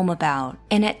write home about.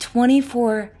 And at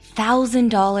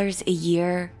 $24,000 a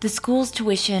year, the school's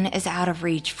tuition is out of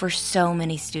reach for so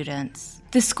many students.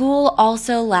 The school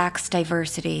also lacks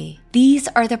diversity. These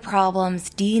are the problems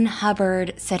Dean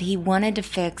Hubbard said he wanted to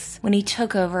fix when he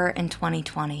took over in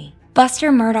 2020. Buster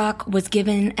Murdaugh was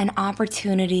given an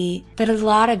opportunity that a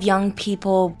lot of young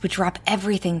people would drop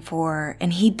everything for,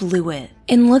 and he blew it.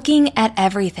 In looking at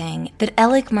everything that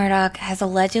Alec Murdaugh has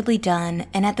allegedly done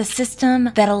and at the system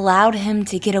that allowed him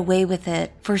to get away with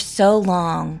it for so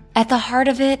long, at the heart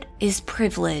of it is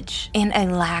privilege and a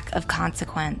lack of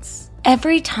consequence.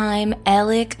 Every time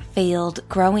Alec failed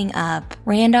growing up,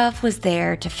 Randolph was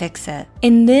there to fix it.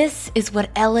 And this is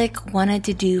what Alec wanted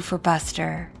to do for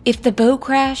Buster. If the boat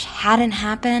crash hadn't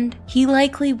happened, he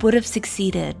likely would have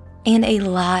succeeded. And a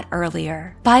lot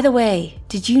earlier. By the way,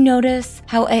 did you notice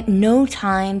how at no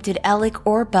time did Alec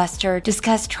or Buster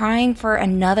discuss trying for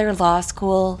another law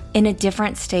school in a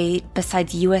different state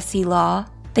besides USC Law?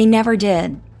 They never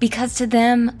did. Because to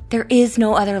them, there is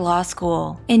no other law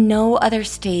school in no other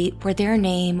state where their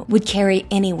name would carry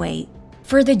any weight.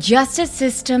 For the justice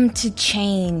system to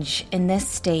change in this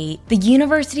state, the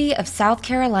University of South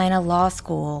Carolina Law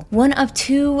School, one of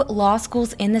 2 law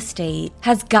schools in the state,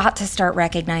 has got to start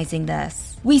recognizing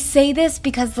this. We say this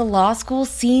because the law school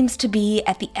seems to be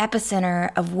at the epicenter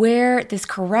of where this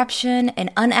corruption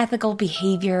and unethical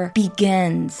behavior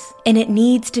begins, and it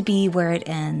needs to be where it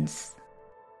ends.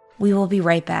 We will be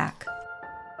right back.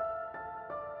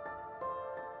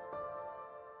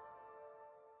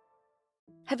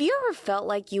 Have you ever felt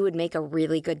like you would make a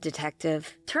really good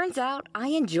detective? Turns out I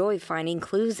enjoy finding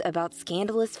clues about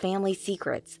scandalous family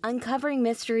secrets, uncovering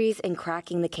mysteries, and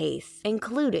cracking the case,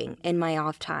 including in my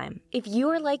off time. If you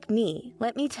are like me,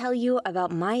 let me tell you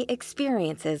about my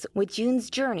experiences with June's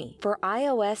Journey for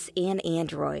iOS and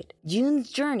Android.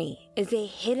 June's Journey is a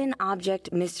hidden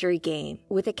object mystery game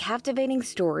with a captivating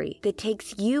story that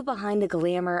takes you behind the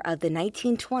glamour of the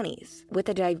 1920s with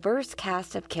a diverse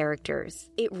cast of characters.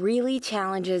 It really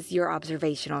challenges your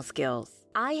observational skills.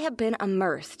 I have been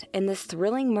immersed in this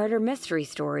thrilling murder mystery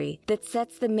story that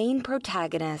sets the main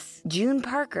protagonist, June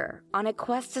Parker, on a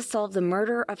quest to solve the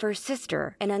murder of her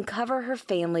sister and uncover her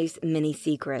family's many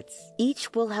secrets.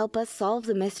 Each will help us solve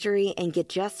the mystery and get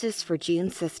justice for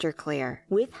June's sister Claire.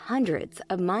 With hundreds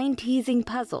of mind-teasing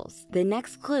puzzles, the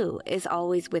next clue is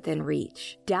always within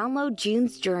reach. Download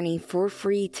June's Journey for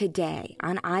free today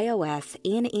on iOS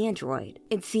and Android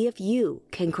and see if you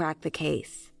can crack the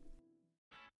case.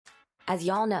 As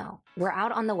y'all know, we're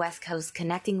out on the West Coast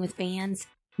connecting with fans,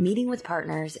 meeting with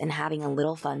partners, and having a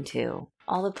little fun too.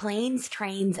 All the planes,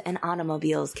 trains, and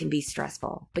automobiles can be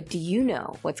stressful, but do you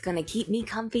know what's going to keep me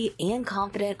comfy and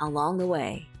confident along the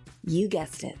way? You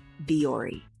guessed it,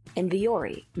 Vuori. And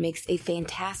Vuori makes a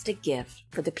fantastic gift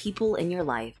for the people in your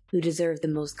life who deserve the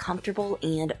most comfortable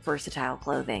and versatile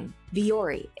clothing.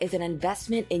 Vuori is an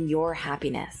investment in your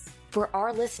happiness. For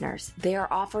our listeners, they are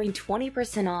offering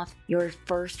 20% off your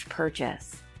first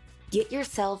purchase. Get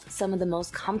yourself some of the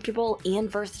most comfortable and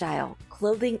versatile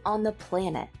clothing on the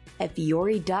planet at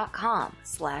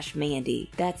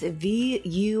vuori.com/Mandy. That's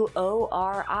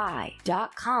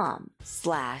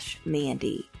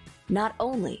VUORI.com/Mandy. Not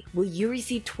only will you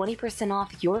receive 20%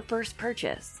 off your first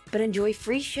purchase, but enjoy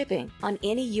free shipping on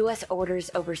any U.S.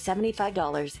 orders over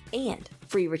 $75 and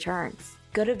free returns.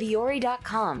 Go to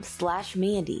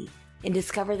vuori.com/Mandy and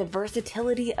discover the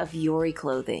versatility of Vuori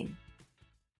clothing.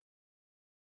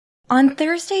 On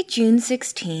Thursday, June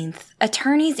 16th,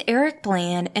 attorneys Eric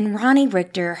Bland and Ronnie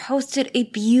Richter hosted a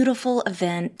beautiful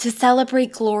event to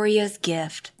celebrate Gloria's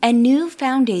gift, a new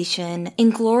foundation in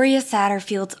Gloria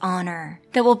Satterfield's honor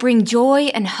that will bring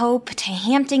joy and hope to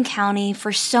Hampton County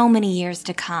for so many years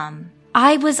to come.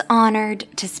 I was honored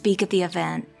to speak at the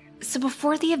event. So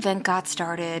before the event got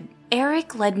started,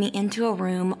 Eric led me into a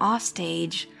room off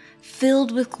stage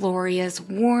filled with Gloria's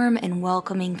warm and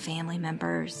welcoming family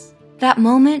members. That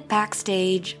moment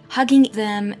backstage, hugging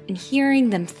them and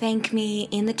hearing them thank me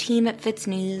and the team at Fitz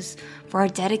News for our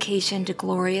dedication to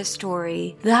Gloria's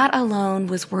story, that alone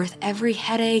was worth every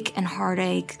headache and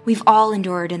heartache we've all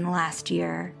endured in the last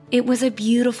year. It was a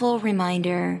beautiful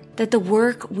reminder that the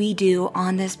work we do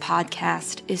on this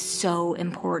podcast is so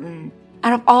important.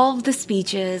 Out of all of the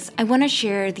speeches, I want to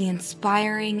share the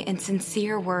inspiring and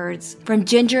sincere words from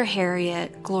Ginger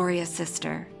Harriet, Gloria's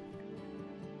sister.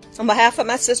 On behalf of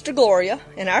my sister Gloria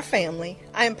and our family,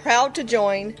 I am proud to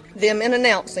join them in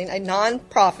announcing a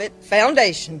non-profit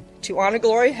foundation to honor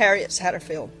Gloria Harriet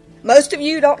Satterfield. Most of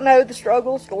you don't know the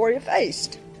struggles Gloria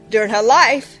faced during her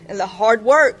life and the hard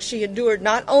work she endured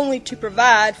not only to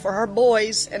provide for her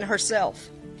boys and herself.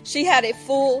 She had a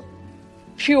full,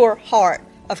 pure heart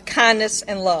of kindness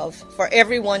and love for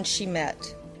everyone she met.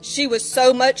 She was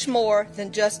so much more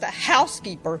than just a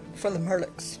housekeeper for the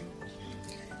Murdaughs,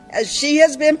 as she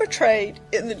has been portrayed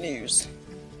in the news.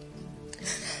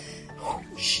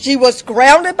 She was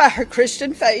grounded by her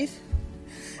Christian faith,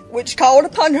 which called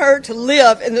upon her to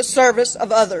live in the service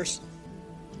of others.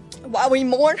 While we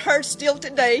mourn her still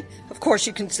today, of course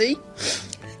you can see,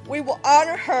 we will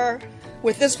honor her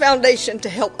with this foundation to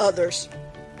help others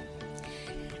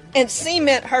and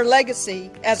cement her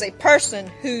legacy as a person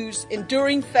whose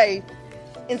enduring faith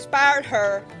inspired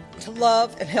her to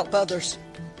love and help others.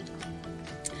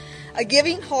 A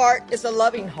giving heart is a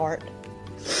loving heart,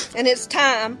 and it's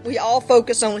time we all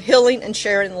focus on healing and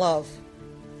sharing love.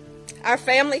 Our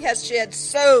family has shed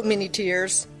so many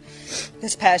tears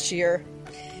this past year,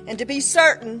 and to be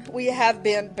certain, we have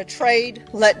been betrayed,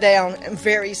 let down, and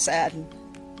very saddened.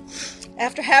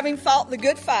 After having fought the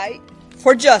good fight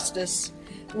for justice,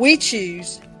 we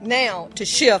choose now to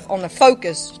shift on the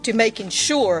focus to making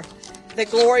sure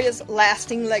that Gloria's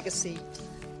lasting legacy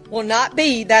will not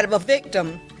be that of a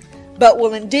victim, but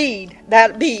will indeed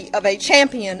that be of a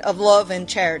champion of love and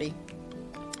charity.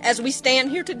 As we stand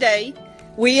here today,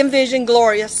 we envision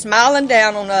Gloria smiling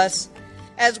down on us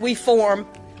as we form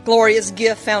Gloria's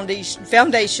Gift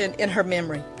Foundation in her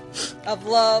memory of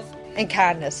love and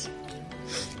kindness.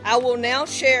 I will now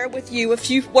share with you a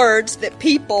few words that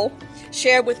people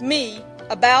shared with me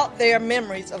about their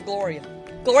memories of Gloria.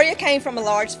 Gloria came from a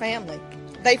large family.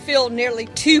 They filled nearly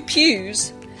 2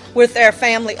 pews with their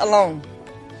family alone.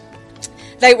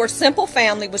 They were a simple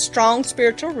family with strong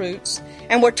spiritual roots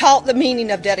and were taught the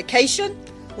meaning of dedication,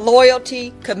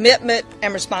 loyalty, commitment,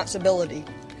 and responsibility.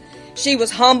 She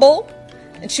was humble,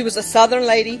 and she was a Southern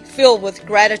lady filled with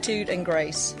gratitude and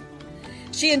grace.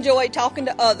 She enjoyed talking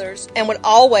to others and would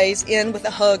always end with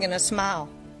a hug and a smile.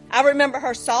 I remember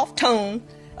her soft tone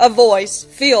of voice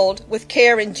filled with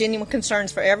care and genuine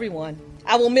concerns for everyone.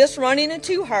 I will miss running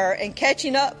into her and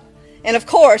catching up, and of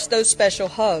course, those special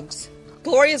hugs.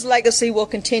 Gloria's legacy will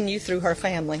continue through her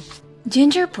family.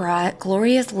 Ginger brought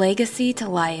Gloria's legacy to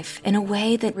life in a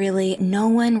way that really no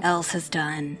one else has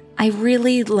done. I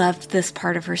really loved this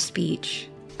part of her speech.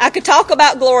 I could talk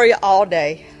about Gloria all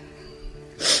day.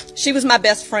 She was my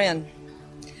best friend.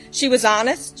 She was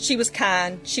honest, she was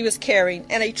kind, she was caring,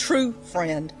 and a true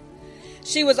friend.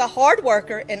 She was a hard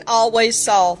worker and always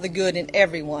saw the good in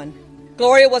everyone.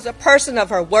 Gloria was a person of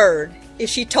her word. If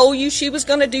she told you she was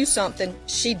going to do something,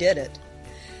 she did it.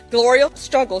 Gloria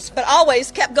struggles, but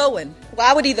always kept going. Well,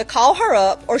 I would either call her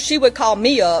up or she would call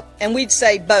me up, and we'd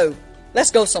say, Bo, let's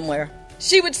go somewhere.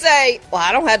 She would say, well,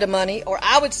 I don't have the money, or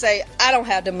I would say, I don't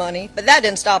have the money, but that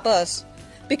didn't stop us,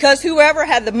 because whoever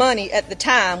had the money at the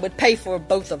time would pay for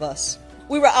both of us.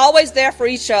 We were always there for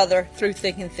each other through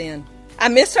thick and thin. I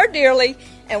miss her dearly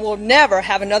and will never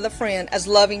have another friend as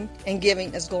loving and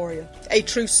giving as Gloria. A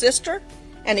true sister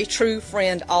and a true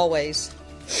friend always.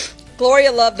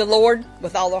 Gloria loved the Lord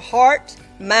with all her heart,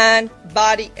 mind,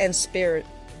 body, and spirit.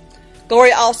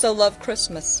 Gloria also loved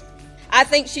Christmas. I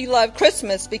think she loved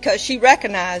Christmas because she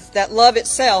recognized that love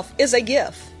itself is a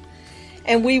gift,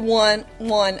 and we want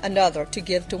one another to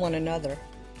give to one another.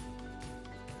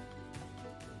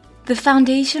 The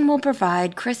foundation will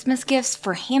provide Christmas gifts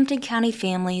for Hampton County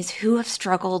families who have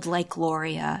struggled like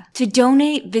Gloria. To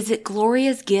donate, visit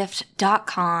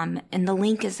gloriasgift.com, and the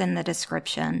link is in the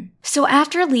description. So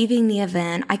after leaving the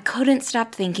event, I couldn't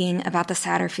stop thinking about the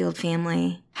Satterfield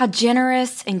family. How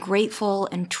generous and grateful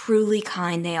and truly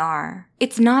kind they are.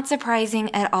 It's not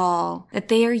surprising at all that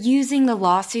they are using the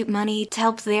lawsuit money to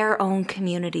help their own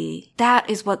community. That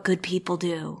is what good people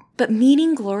do. But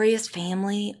meeting Gloria's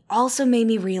family also made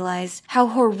me realize how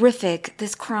horrific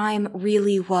this crime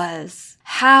really was.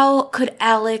 How could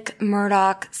Alec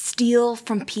Murdaugh steal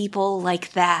from people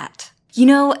like that? You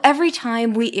know, every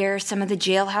time we air some of the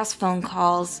jailhouse phone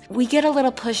calls, we get a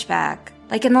little pushback.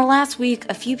 Like in the last week,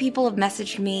 a few people have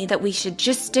messaged me that we should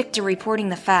just stick to reporting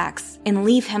the facts and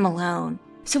leave him alone.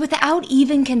 So without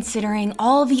even considering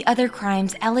all the other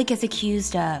crimes Alec is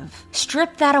accused of,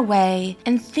 strip that away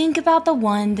and think about the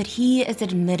one that he is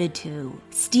admitted to,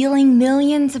 stealing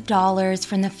millions of dollars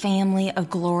from the family of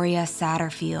Gloria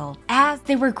Satterfield as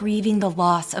they were grieving the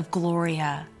loss of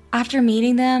Gloria. After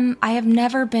meeting them, I have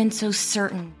never been so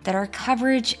certain that our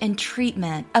coverage and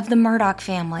treatment of the Murdaugh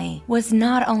family was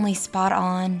not only spot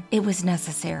on, it was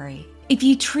necessary. If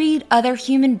you treat other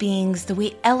human beings the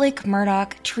way Alec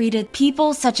Murdaugh treated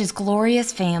people such as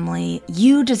Gloria's family,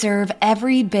 you deserve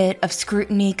every bit of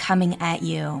scrutiny coming at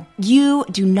you. You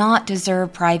do not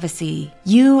deserve privacy.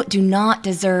 You do not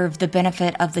deserve the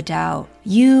benefit of the doubt.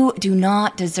 You do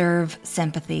not deserve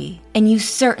sympathy. And you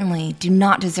certainly do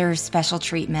not deserve special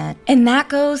treatment. And that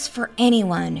goes for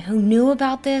anyone who knew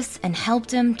about this and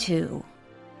helped him too.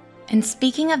 And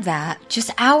speaking of that,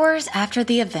 just hours after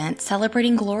the event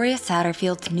celebrating Gloria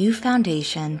Satterfield's new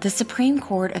foundation, the Supreme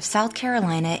Court of South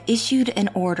Carolina issued an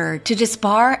order to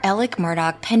disbar Alec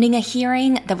Murdaugh pending a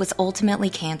hearing that was ultimately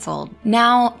canceled.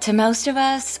 Now, to most of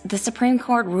us, the Supreme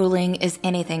Court ruling is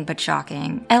anything but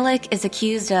shocking. Alec is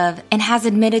accused of and has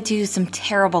admitted to some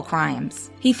terrible crimes.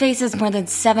 He faces more than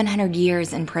 700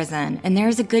 years in prison, and there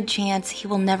is a good chance he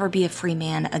will never be a free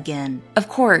man again. Of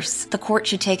course, the court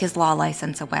should take his law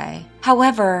license away.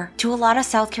 However, to a lot of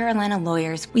South Carolina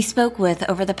lawyers we spoke with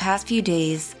over the past few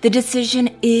days, the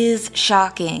decision is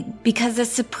shocking because the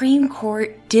Supreme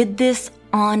Court did this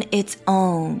on its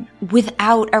own,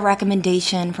 without a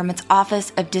recommendation from its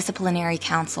Office of Disciplinary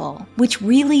Counsel, which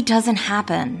really doesn't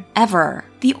happen, ever.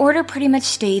 The order pretty much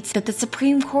states that the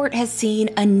Supreme Court has seen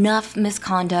enough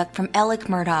misconduct from Alec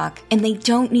Murdaugh, and they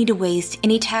don't need to waste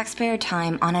any taxpayer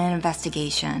time on an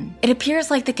investigation. It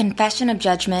appears like the confession of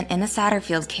judgment in the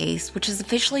Satterfield case, which was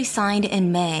officially signed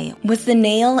in May, was the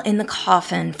nail in the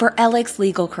coffin for Alec's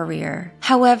legal career.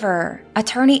 However,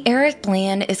 attorney Eric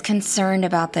Bland is concerned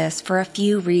about this for a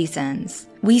few reasons.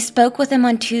 We spoke with him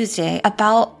on Tuesday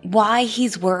about why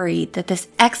he's worried that this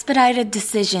expedited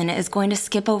decision is going to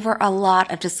skip over a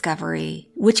lot of discovery,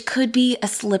 which could be a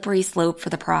slippery slope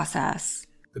for the process.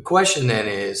 The question then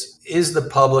is the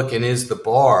public and is the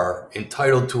bar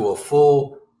entitled to a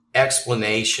full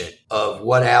explanation of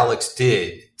what Alex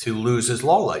did to lose his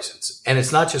law license? And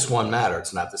it's not just one matter.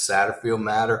 It's not the Satterfield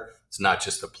matter. It's not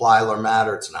just the Plyler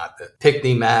matter. It's not the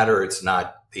Pickney matter. It's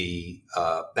not the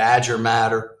Badger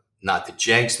matter. Not the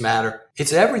Jenks matter.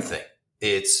 It's everything.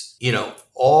 It's,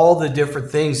 all the different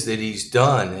things that he's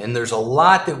done. And there's a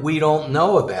lot that we don't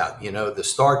know about. The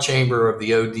Star Chamber of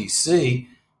the ODC,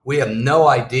 we have no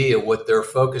idea what they're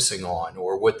focusing on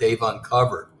or what they've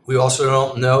uncovered. We also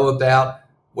don't know about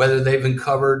whether they've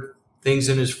uncovered things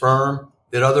in his firm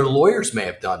that other lawyers may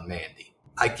have done, Mandy.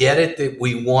 I get it that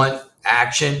we want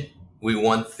action We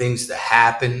want things to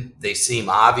happen. They seem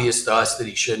obvious to us that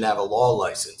he shouldn't have a law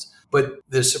license. But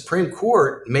the Supreme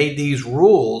Court made these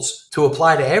rules to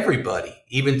apply to everybody,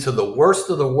 even to the worst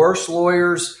of the worst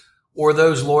lawyers, or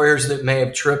those lawyers that may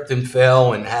have tripped and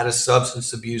fell and had a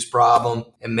substance abuse problem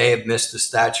and may have missed the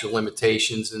statute of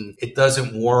limitations. And it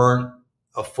doesn't warrant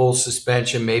a full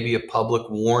suspension, maybe a public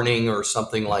warning or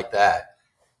something like that.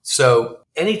 So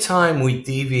anytime we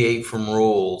deviate from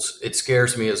rules, it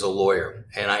scares me as a lawyer.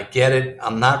 And I get it.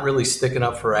 I'm not really sticking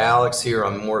up for Alex here.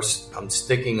 I'm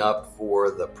sticking up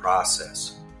for the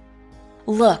process.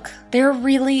 Look, there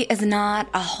really is not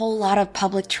a whole lot of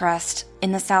public trust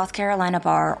in the South Carolina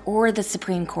bar or the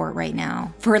Supreme Court right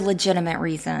now, for legitimate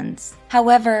reasons.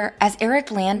 However, as Eric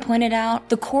Bland pointed out,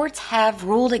 the courts have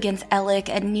ruled against Alec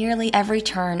at nearly every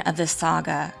turn of this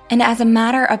saga. And as a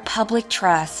matter of public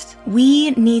trust, we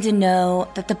need to know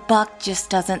that the buck just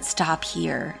doesn't stop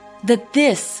here. That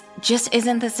this just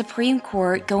isn't the Supreme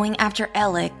Court going after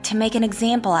Alec to make an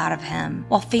example out of him,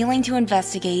 while failing to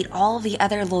investigate all of the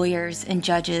other lawyers and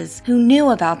judges who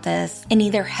knew about this and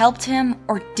either helped him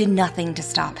or did nothing to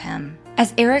stop him.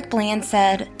 As Eric Bland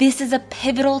said, this is a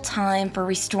pivotal time for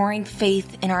restoring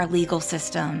faith in our legal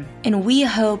system, and we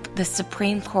hope the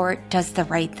Supreme Court does the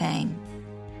right thing.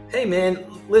 Hey man,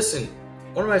 listen,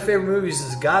 one of my favorite movies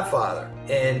is Godfather,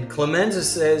 and Clemenza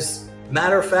says,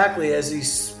 matter-of-factly, as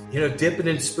he's dipping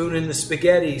and spooning the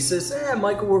spaghetti, he says,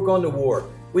 Michael, we're going to war.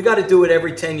 We got to do it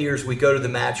every 10 years. We go to the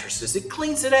mattresses. It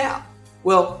cleans it out.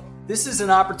 Well, this is an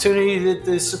opportunity that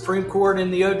the Supreme Court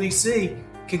and the ODC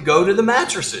can go to the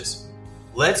mattresses.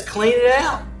 Let's clean it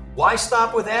out. Why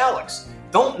stop with Alex?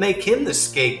 Don't make him the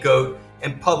scapegoat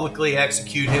and publicly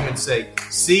execute him and say,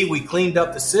 see, we cleaned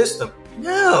up the system.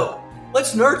 No,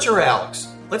 let's nurture Alex.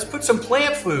 Let's put some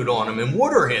plant food on him and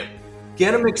water him.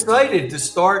 Get him excited to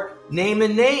start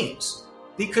naming names,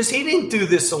 because he didn't do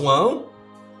this alone.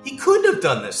 He couldn't have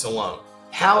done this alone.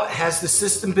 How has the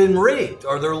system been rigged?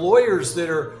 Are there lawyers that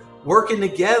are working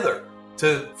together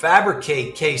to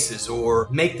fabricate cases or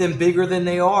make them bigger than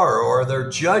they are? Or are there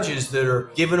judges that are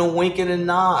giving a wink and a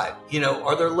nod?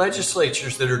 Are there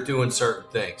legislatures that are doing certain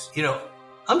things?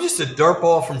 I'm just a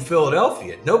dirtball from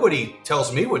Philadelphia. Nobody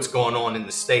tells me what's going on in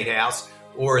the state house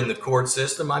or in the court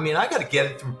system. I mean, I got to get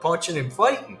it through punching and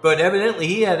fighting. But evidently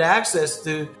he had access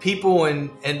to people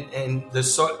in the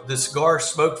cigar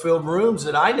smoke-filled rooms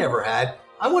that I never had.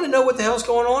 I want to know what the hell's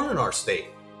going on in our state.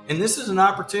 And this is an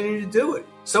opportunity to do it.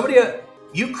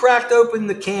 You cracked open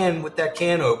the can with that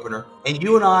can opener, and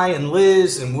you and I and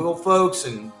Liz and Will Folks,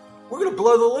 and we're going to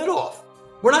blow the lid off.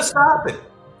 We're not stopping.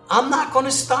 I'm not going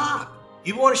to stop.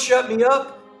 You want to shut me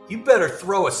up? You better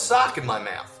throw a sock in my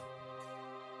mouth.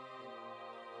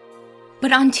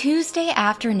 But on Tuesday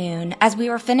afternoon, as we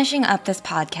were finishing up this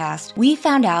podcast, we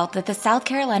found out that the South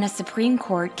Carolina Supreme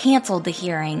Court canceled the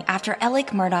hearing after Alec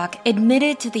Murdaugh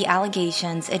admitted to the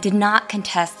allegations and did not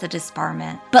contest the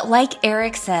disbarment. But like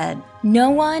Eric said,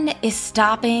 no one is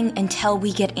stopping until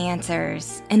we get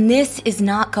answers, and this is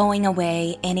not going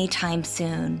away anytime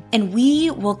soon. And we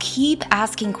will keep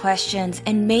asking questions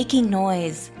and making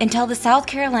noise until the South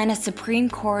Carolina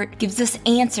Supreme Court gives us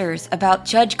answers about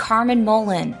Judge Carmen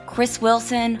Mullen, Chris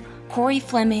Wilson, Corey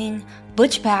Fleming,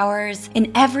 Butch Bowers,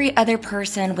 and every other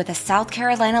person with a South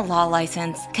Carolina law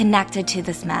license connected to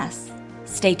this mess.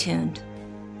 Stay tuned.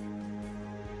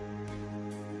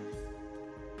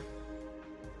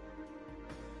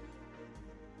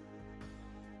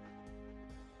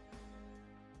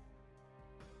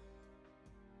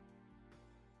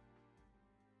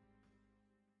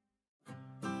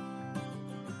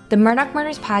 The Murdaugh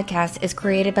Murders podcast is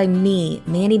created by me,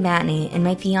 Mandy Matney, and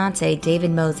my fiance,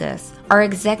 David Moses. Our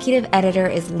executive editor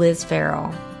is Liz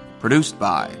Farrell. Produced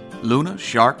by Luna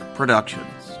Shark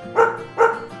Productions.